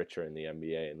to get richer in the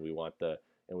NBA, and we want the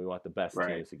best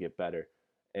teams to get better.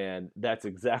 And that's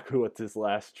exactly what this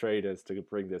last trade is, to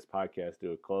bring this podcast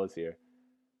to a close here.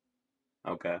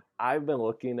 Okay. I've been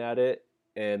looking at it,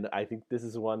 and I think this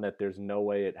is one that there's no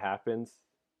way it happens,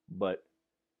 but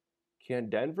can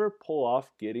Denver pull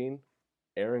off getting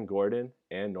Aaron Gordon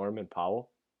and Norman Powell?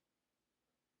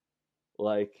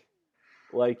 Like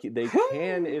they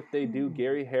can if they do.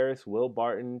 Gary Harris, Will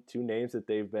Barton, two names that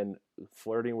they've been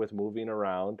flirting with moving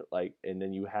around. And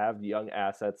then you have young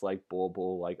assets like Bol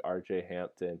Bol, like RJ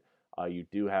Hampton. You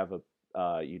do have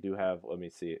You do have. Let me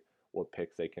see what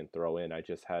picks they can throw in. I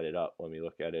just had it up. Let me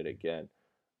look at it again.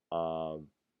 Um,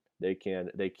 they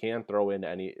can throw in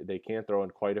any. They can throw in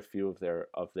quite a few of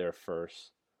their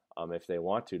firsts, if they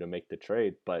want to make the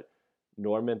trade. But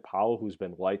Norman Powell, who's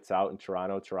been lights out in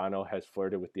Toronto, Toronto has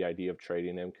flirted with the idea of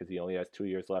trading him because he only has 2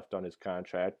 years left on his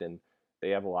contract, and they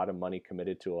have a lot of money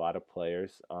committed to a lot of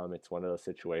players. It's one of those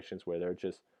situations where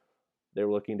they're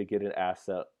looking to get an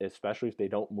asset, especially if they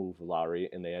don't move Lowry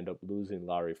and they end up losing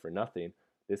Lowry for nothing.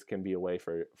 This can be a way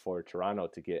for Toronto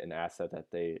to get an asset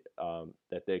that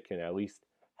they can at least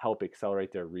help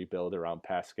accelerate their rebuild around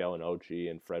Pascal and OG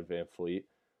and Fred VanVleet.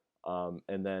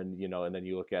 And then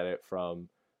you look at it from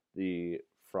the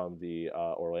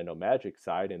Orlando Magic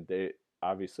side, and they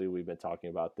obviously we've been talking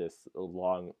about this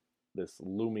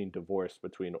looming divorce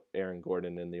between Aaron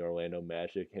Gordon and the Orlando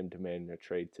Magic, him demanding a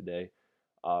trade today.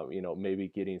 Maybe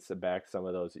getting back some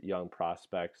of those young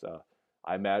prospects.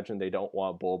 I imagine they don't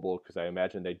want Bobo because I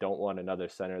imagine they don't want another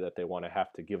center that they want to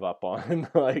have to give up on.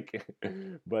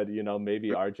 But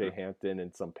maybe R.J. Hampton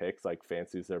and some picks like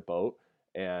fancies their boat,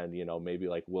 and maybe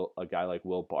like a guy like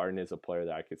Will Barton is a player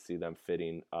that I could see them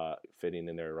fitting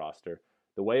in their roster.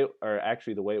 The way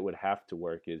it would have to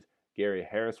work is Gary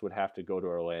Harris would have to go to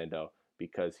Orlando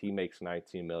because he makes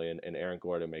 19 million and Aaron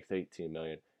Gordon makes 18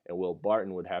 million, and Will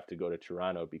Barton would have to go to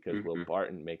Toronto because Will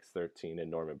Barton makes 13 and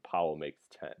Norman Powell makes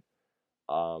 10.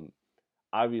 Um,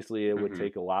 Obviously, it would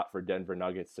take a lot for Denver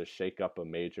Nuggets to shake up a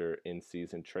major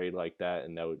in-season trade like that,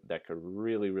 and that could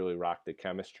really, really rock the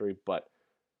chemistry. But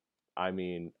I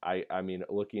mean,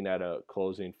 looking at a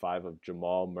closing five of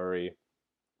Jamal Murray,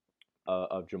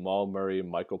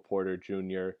 Michael Porter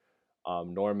Jr.,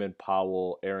 Norman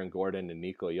Powell, Aaron Gordon, and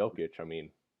Nikola Jokic. I mean,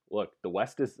 look, the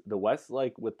West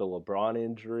like with the LeBron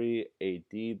injury, AD,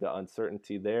 the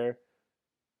uncertainty there.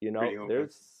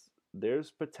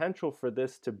 There's potential for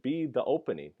this to be the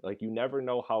opening. Like you never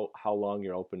know how long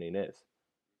your opening is.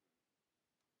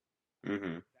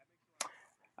 Mm-hmm.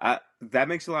 That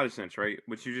makes a lot of sense, right?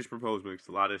 What you just proposed makes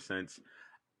a lot of sense.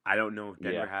 I don't know if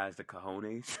Denver Yeah, has the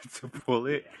cojones to pull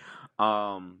it.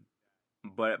 yeah, Um,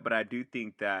 but I do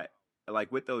think that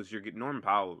like with those, you're getting Norman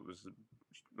Powell was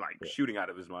like yeah. shooting out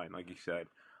of his mind, like you said.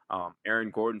 Aaron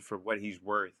Gordon, for what he's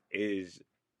worth, is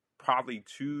probably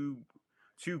two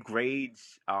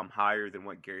grades higher than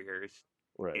what Gary Harris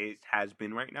Right. has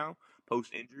been right now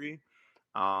post injury.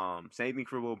 Same thing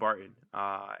for Will Barton.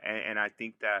 And I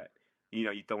think that you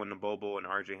throw in the Bobo and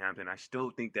RJ Hampton. I still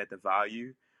think that the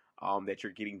value that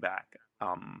you're getting back,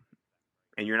 and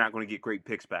you're not going to get great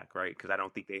picks back, right? Because I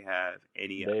don't think they have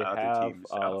any They other have. teams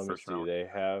Let me first see. round. They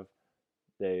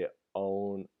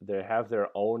have their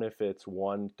own if it's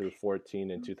 1 through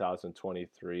 14 in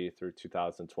 2023 through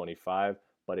 2025,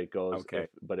 but it goes Okay.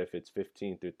 if it's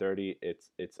 15 through 30, it's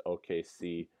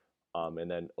OKC, and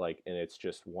then and it's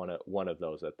just one of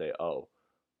those that they owe.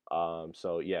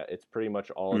 So yeah, it's pretty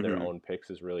much all of their Mm-hmm. own picks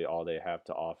is really all they have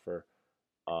to offer.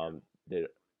 They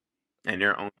And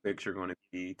their own picks are going to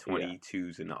be Yeah,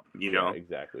 22s and up. yeah,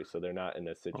 exactly. So they're not in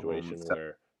a situation So,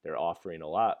 where they're offering a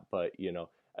lot, but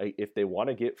if they want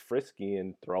to get frisky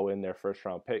and throw in their first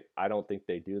round pick, I don't think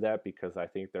they do that because I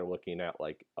think they're looking at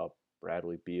like a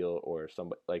Bradley Beal or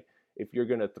somebody like if you're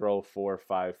gonna throw 4 or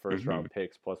 5 first mm-hmm. round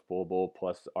picks plus Bull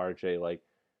plus RJ, like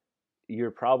you're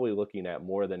probably looking at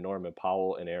more than Norman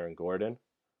Powell and Aaron Gordon.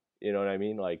 You know what I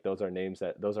mean? Like those are nice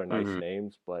Mm-hmm.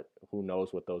 names, but who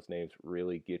knows what those names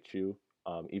really get you?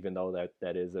 Even though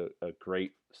that is a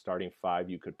great starting five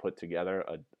you could put together,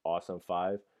 an awesome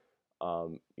five.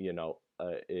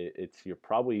 It's you're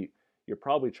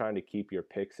probably trying to keep your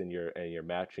picks and your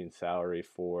matching salary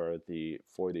for the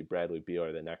Bradley Beal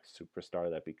or the next superstar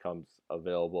that becomes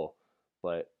available.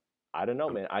 But I don't know,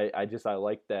 man. I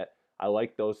like that. I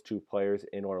like those two players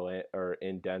in Orlando or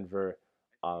in Denver,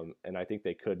 and I think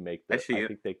they could make I the. see I it.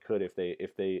 think they could if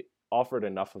they offered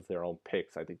enough of their own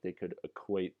picks. I think they could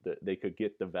they could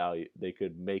get the value. They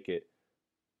can make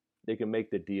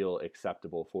the deal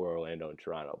acceptable for Orlando and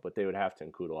Toronto, but they would have to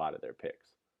include a lot of their picks.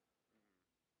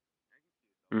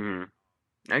 Mm-hmm.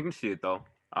 I can see it though.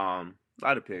 A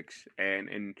lot of picks,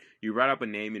 and you brought up a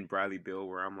name in Bradley Bill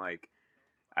where I'm like,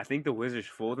 I think the Wizards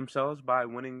fooled themselves by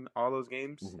winning all those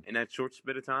games Mhm. in that short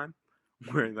bit of time,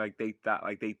 where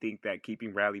they think that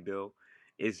keeping Bradley Bill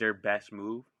is their best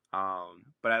move.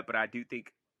 But I do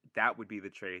think that would be the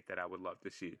trade that I would love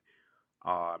to see.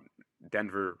 Um,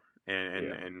 Denver and,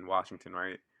 Yeah. and Washington,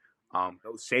 right?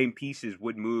 Those same pieces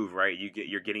would move, right?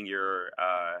 You're getting your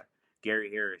Gary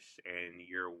Harris and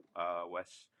your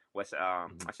Wes.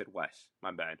 Mhm. I said Wes.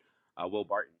 My bad. Will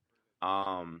Barton.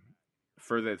 Um,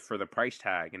 for the price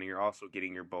tag, and you're also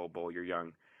getting your Bobo, your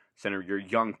young your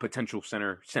young potential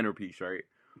centerpiece, right?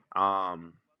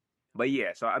 But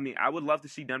yeah, so I mean, I would love to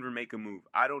see Denver make a move.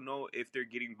 I don't know if they're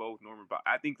getting both Norman Powell.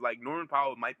 I think like Norman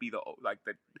Powell might be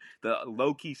the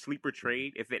low key sleeper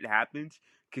trade if it happens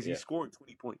because Yeah. he's scoring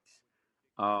 20 points.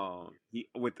 He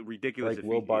with ridiculous Like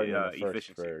Will Barton in the first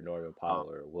efficiency. for Norman Um, Powell,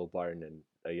 or Will Barton and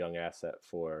a young asset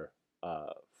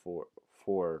uh for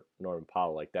for Norman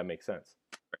Powell. Like that makes sense.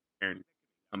 and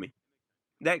I mean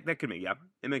that could make, yeah,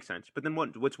 it makes sense. But then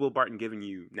what's Will Barton giving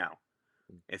you now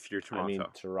if you're Toronto?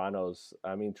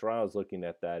 Toronto's looking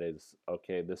at that as,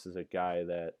 okay, this is a guy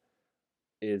that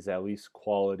is at least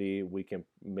quality. We can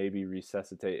maybe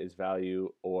resuscitate his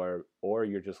value, or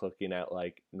you're just looking at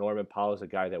like Norman Powell is a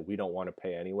guy that we don't want to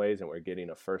pay anyways, and we're getting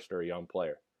a first or a young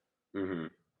player. Mm-hmm.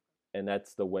 And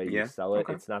that's the way you Yeah. sell it.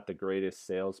 Okay. It's not the greatest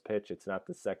sales pitch. It's not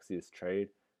the sexiest trade.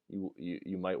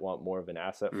 You might want more of an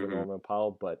asset for Mm-hmm. Norman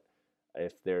Powell, but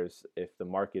if the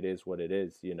market is what it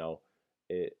is,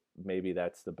 it maybe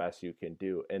that's the best you can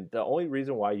do. And the only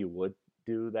reason why you would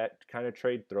do that kind of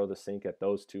trade, throw the sink at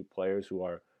those two players who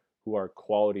are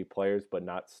quality players but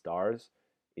not stars,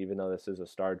 even though this is a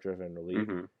star driven league,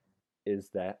 Mm-hmm. is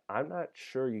that I'm not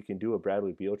sure you can do a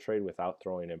Bradley Beal trade without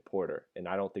throwing in Porter, and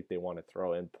I don't think they want to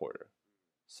throw in Porter.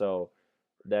 So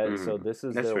Mm-hmm. this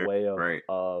is That's their fair. way Right.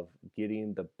 of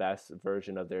getting the best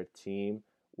version of their team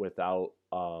without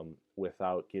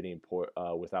giving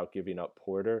up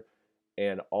Porter,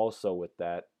 and also with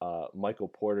that Michael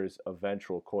Porter's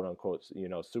eventual quote unquote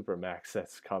super max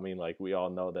that's coming. Like we all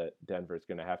know that Denver's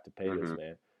going to have to pay this Mm-hmm.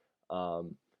 man.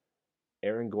 Um,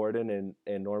 Aaron Gordon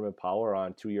and Norman Powell are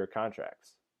on 2-year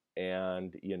contracts,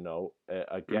 and again,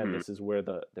 Mm-hmm. this is where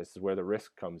the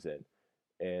risk comes in.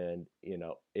 And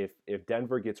if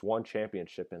Denver gets one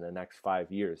championship in the next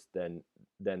 5 years, then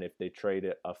if they trade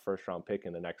a first round pick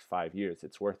in the next 5 years,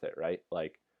 it's worth it, right?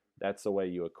 Like that's the way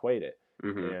you equate it.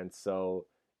 Mm-hmm. And so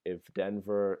if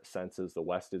Denver senses the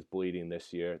West is bleeding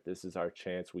this year, this is our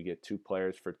chance. We get two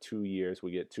players for 2 years.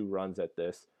 We get two runs at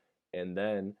this, and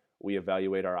then we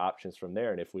evaluate our options from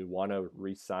there. And if we want to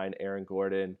re-sign Aaron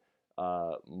Gordon,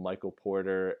 Michael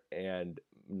Porter, and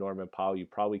Norman Powell, you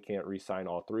probably can't re-sign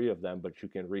all three of them, but you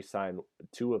can re-sign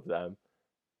two of them,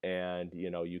 and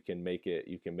you can make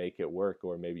it work,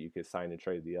 or maybe you could sign and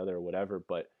trade the other or whatever.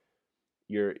 But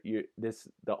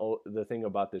the thing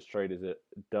about this trade is it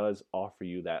does offer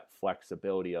you that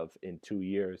flexibility of, in 2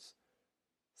 years,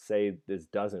 say this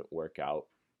doesn't work out,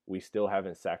 we still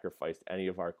haven't sacrificed any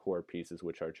of our core pieces,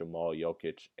 which are Jamal,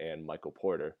 Jokic, and Michael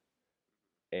Porter.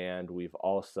 And we've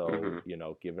also,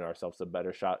 Mm-hmm. given ourselves a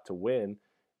better shot to win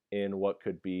in what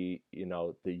could be,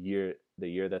 the year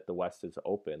that the West is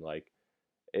open. Like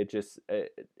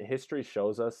history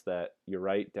shows us that you're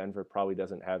right. Denver probably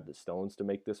doesn't have the stones to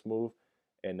make this move,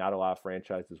 and not a lot of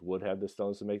franchises would have the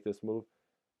stones to make this move.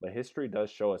 But history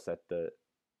does show us that the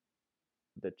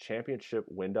championship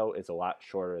window is a lot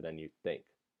shorter than you think.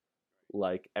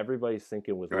 Like everybody's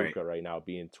thinking with Right. Luka right now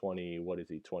being 20, what is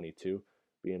he, 22,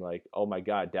 being like, oh my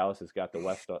God, Dallas has got the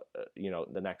West,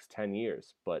 the next 10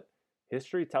 years. But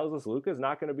history tells us Luka's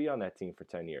not going to be on that team for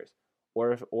 10 years.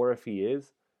 Or if he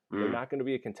is, they're Mm. not going to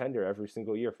be a contender every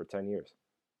single year for 10 years.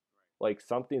 Like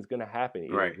something's going to happen.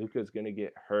 Either Right. Luka's going to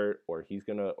get hurt, or he's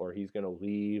going to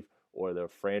leave, or the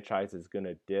franchise is going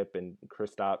to dip. And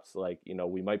Kristaps, like,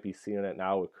 we might be seeing it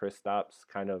now with Kristaps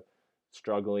kind of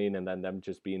struggling, and then them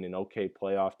just being an okay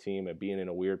playoff team and being in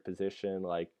a weird position.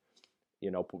 Like,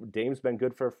 Dame's been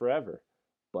good for forever,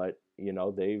 but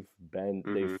they've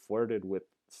Mm-hmm. flirted with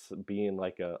being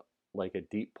like a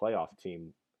deep playoff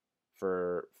team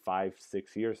for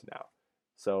 5-6 years now.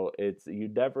 So it's, you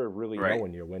never really know Right.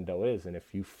 when your window is, and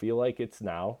if you feel like it's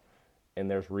now, and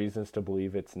there's reasons to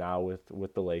believe it's now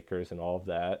with the Lakers and all of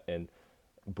that, and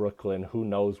Brooklyn, who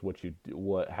knows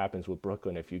what happens with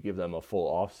Brooklyn if you give them a full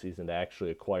off season to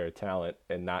actually acquire talent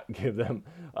and not give them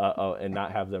and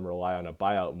not have them rely on a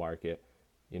buyout market.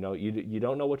 You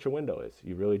don't know what your window is.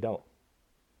 You really don't.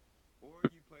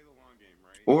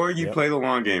 Or you Yep. play the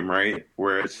long game, right?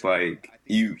 Where it's like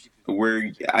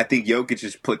where I think Jokic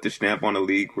just put the stamp on the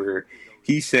league where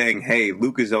he's saying, "Hey,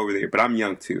 Luka's over there, but I'm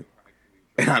young too,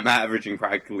 and I'm averaging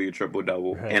practically a triple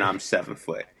double, and Right. I'm 7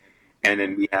 foot." And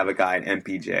then we have a guy in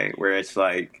MPJ where it's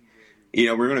like,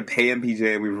 we're going to pay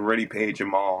MPJ. We've already paid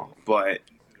Jamal, but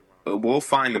we'll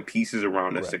find the pieces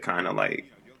around us to Right. kind of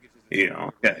like,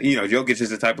 Jokic is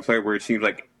the type of player where it seems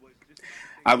like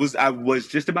I was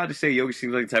just about to say Jokic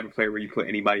seems like the type of player where you put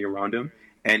anybody around him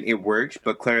and it works,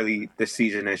 but clearly the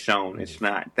season has shown it's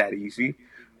not that easy.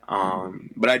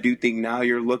 But I do think now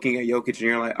you're looking at Jokic and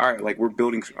you're like, all right, like we're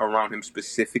building around him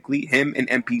specifically, him and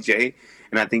MPJ,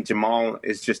 and I think Jamal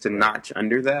is just a Right. notch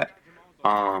under that.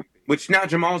 Which now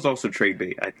Jamal's also trade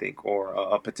bait, I think, or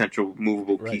a potential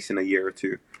movable Right. piece in a year or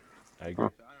two. I agree.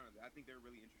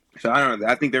 So I don't know.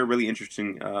 I think they're a really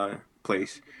interesting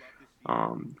place.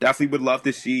 Definitely would love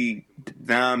to see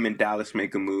them and Dallas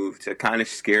make a move to kind of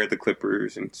scare the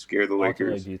Clippers and scare the Ultimately,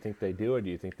 Lakers. do you think they do, or do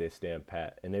you think they stand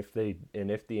pat? And if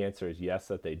the answer is yes,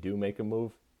 that they do make a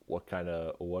move, what kind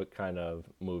of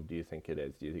move do you think it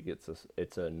is? Do you think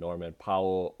it's a Norman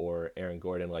Powell or Aaron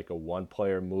Gordon, like a one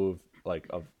player move, like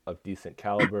of decent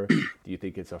caliber? Do you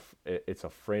think it's a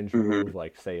fringe Hmm. move,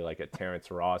 like say like a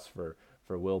Terrence Ross for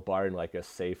Will Barton, like a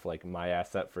safe, like my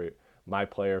asset for my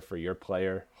player for your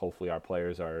player? Hopefully our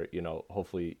players are,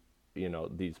 hopefully,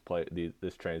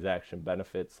 this transaction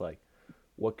benefits. Like,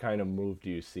 what kind of move do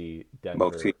you see Both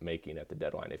Denver teams. making at the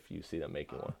deadline if you see them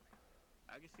making one?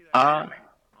 Uh,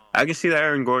 I can see that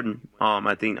Aaron Gordon.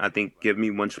 I think give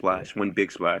me one splash, one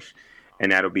big splash,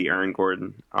 and that'll be Aaron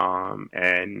Gordon.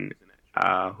 And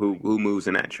who moves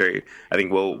in that trade? I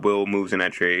think Will moves in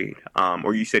that trade.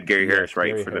 Or you said Gary Yes, Harris,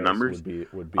 right, Gary for the Harris numbers.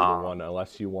 would be the Um, one,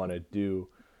 unless you want to do.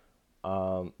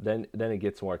 Then it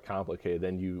gets more complicated.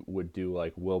 Then you would do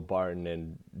like Will Barton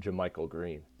and Jamichael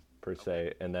Green per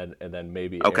se, and then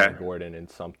maybe okay. Aaron Gordon and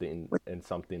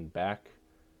something back.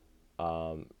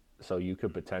 So you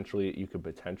could potentially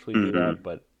do Hmm. that,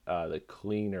 but the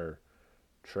cleaner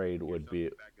trade would be.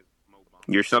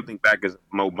 You're something back as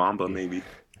Mo Bamba maybe,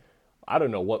 I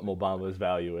don't know what Mobama's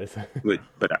value is.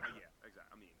 but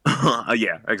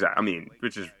yeah, exactly. I mean,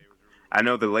 which is I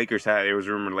know the Lakers had. It was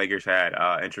rumored Lakers had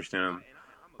interest in him.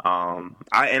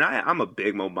 I'm a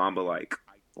big Mo Bamba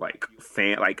like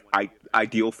fan, like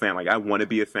ideal fan. Like I want to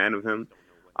be a fan of him.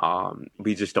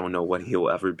 We just don't know what he'll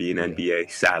ever be in Yeah. NBA,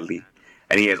 sadly.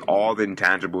 And he has all the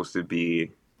intangibles to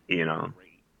be, you know,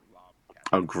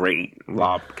 a great Yeah.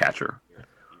 lob catcher,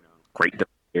 great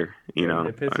defender.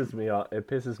 It pisses me off. It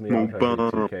pisses me Mo off every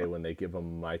Bamba. 2K when they give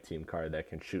them my team card that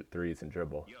can shoot threes and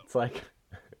dribble. It's like,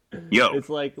 Yo, it's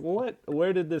like, what?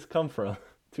 Where did this come from?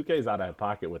 2K's out of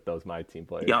pocket with those my team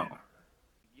players. yo.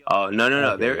 Oh no no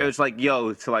no! Okay, There it yeah, was like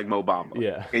yo to like Mo Bamba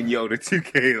yeah, and yo to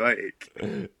 2K like.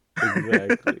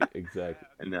 exactly, exactly.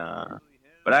 Nah,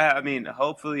 but I mean,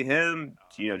 hopefully him,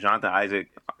 Jonathan Isaac.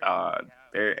 Uh,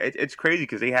 it's crazy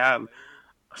because they have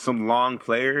some long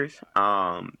players.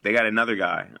 They got another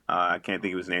guy. I can't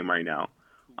think of his name right now.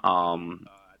 Um,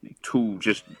 who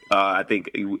just I think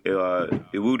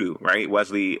Iwudu, right?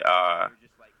 Wesley.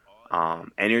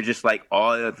 And you're just like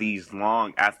all of these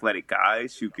long athletic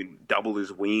guys who can double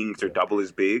his wings or Yeah, double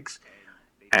his bigs,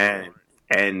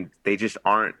 and they just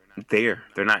aren't there.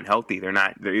 They're not healthy. They're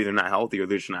either not healthy or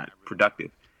they're just not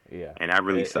productive, yeah. and that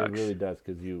really It really sucks. does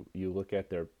because you look at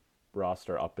their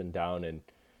roster up and down, and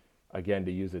again,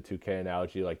 to use a 2K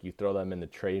analogy, like you throw them in the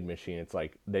trade machine, it's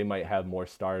like they might have more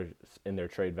stars in their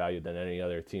trade value than any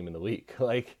other team in the league.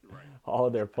 Like all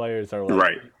of their players are like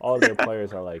Right. all of their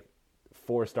players are like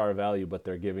 4-star value, but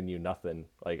they're giving you nothing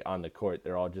like on the court.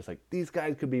 They're all just like these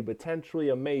guys could be potentially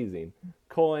amazing.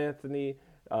 Cole Anthony,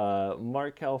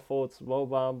 Markel Fultz, Mo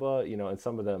Bamba, and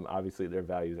some of them obviously their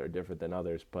values are different than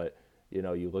others, but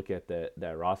you look at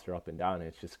that roster up and down, and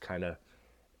it's just kind of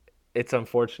it's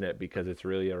unfortunate because it's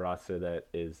really a roster that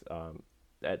is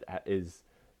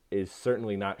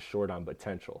certainly not short on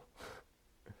potential.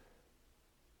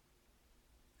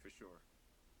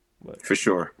 But For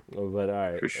sure. but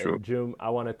all right, For sure. June, I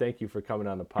want to thank you for coming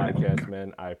on the podcast,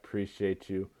 man. I appreciate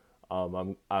you.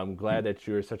 I'm glad that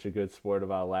you were such a good sport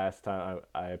about last time.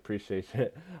 I appreciate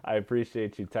it. I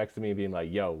appreciate you texting me being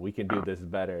like, "Yo, we can do this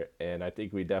better," and I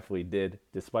think we definitely did,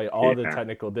 despite all the Yeah.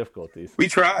 technical difficulties. We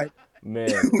tried. Man,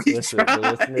 We listen, the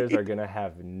listeners tried. are gonna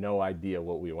have no idea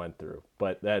what we went through,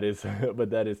 but that is,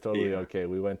 but that is totally Yeah. okay.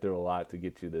 We went through a lot to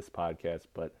get you this podcast,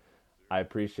 but I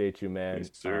appreciate you, man.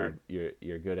 Yes, sir.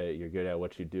 You're good at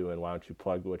what you do, and why don't you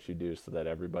plug what you do so that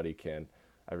everybody can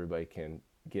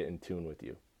get in tune with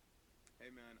you.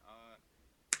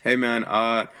 Hey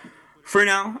man. For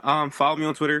now, follow me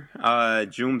on Twitter.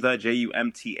 Jumthe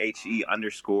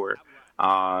JUMTHE_.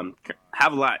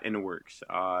 Have a lot in the works.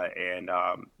 And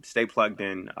stay plugged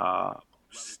in.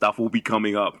 Stuff will be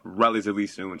coming up relatively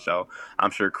soon, so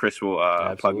I'm sure Chris will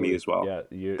plug me Absolutely. as well.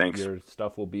 Yeah, Thanks. your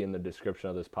stuff will be in the description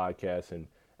of this podcast, and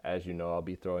as you know, I'll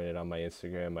be throwing it on my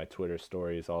Instagram, my Twitter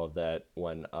stories, all of that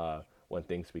when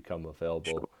things become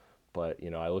available. But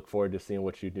I look forward to seeing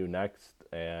what you do next,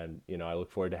 and I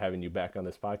look forward to having you back on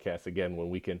this podcast again when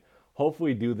we can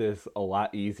hopefully do this a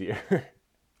lot easier.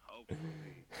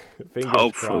 Fingers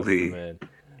crossed, Hopefully. man.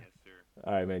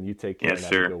 All right, man. You take care Yes, and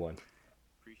have a sir. good one.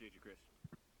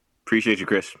 Appreciate you,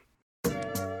 Chris.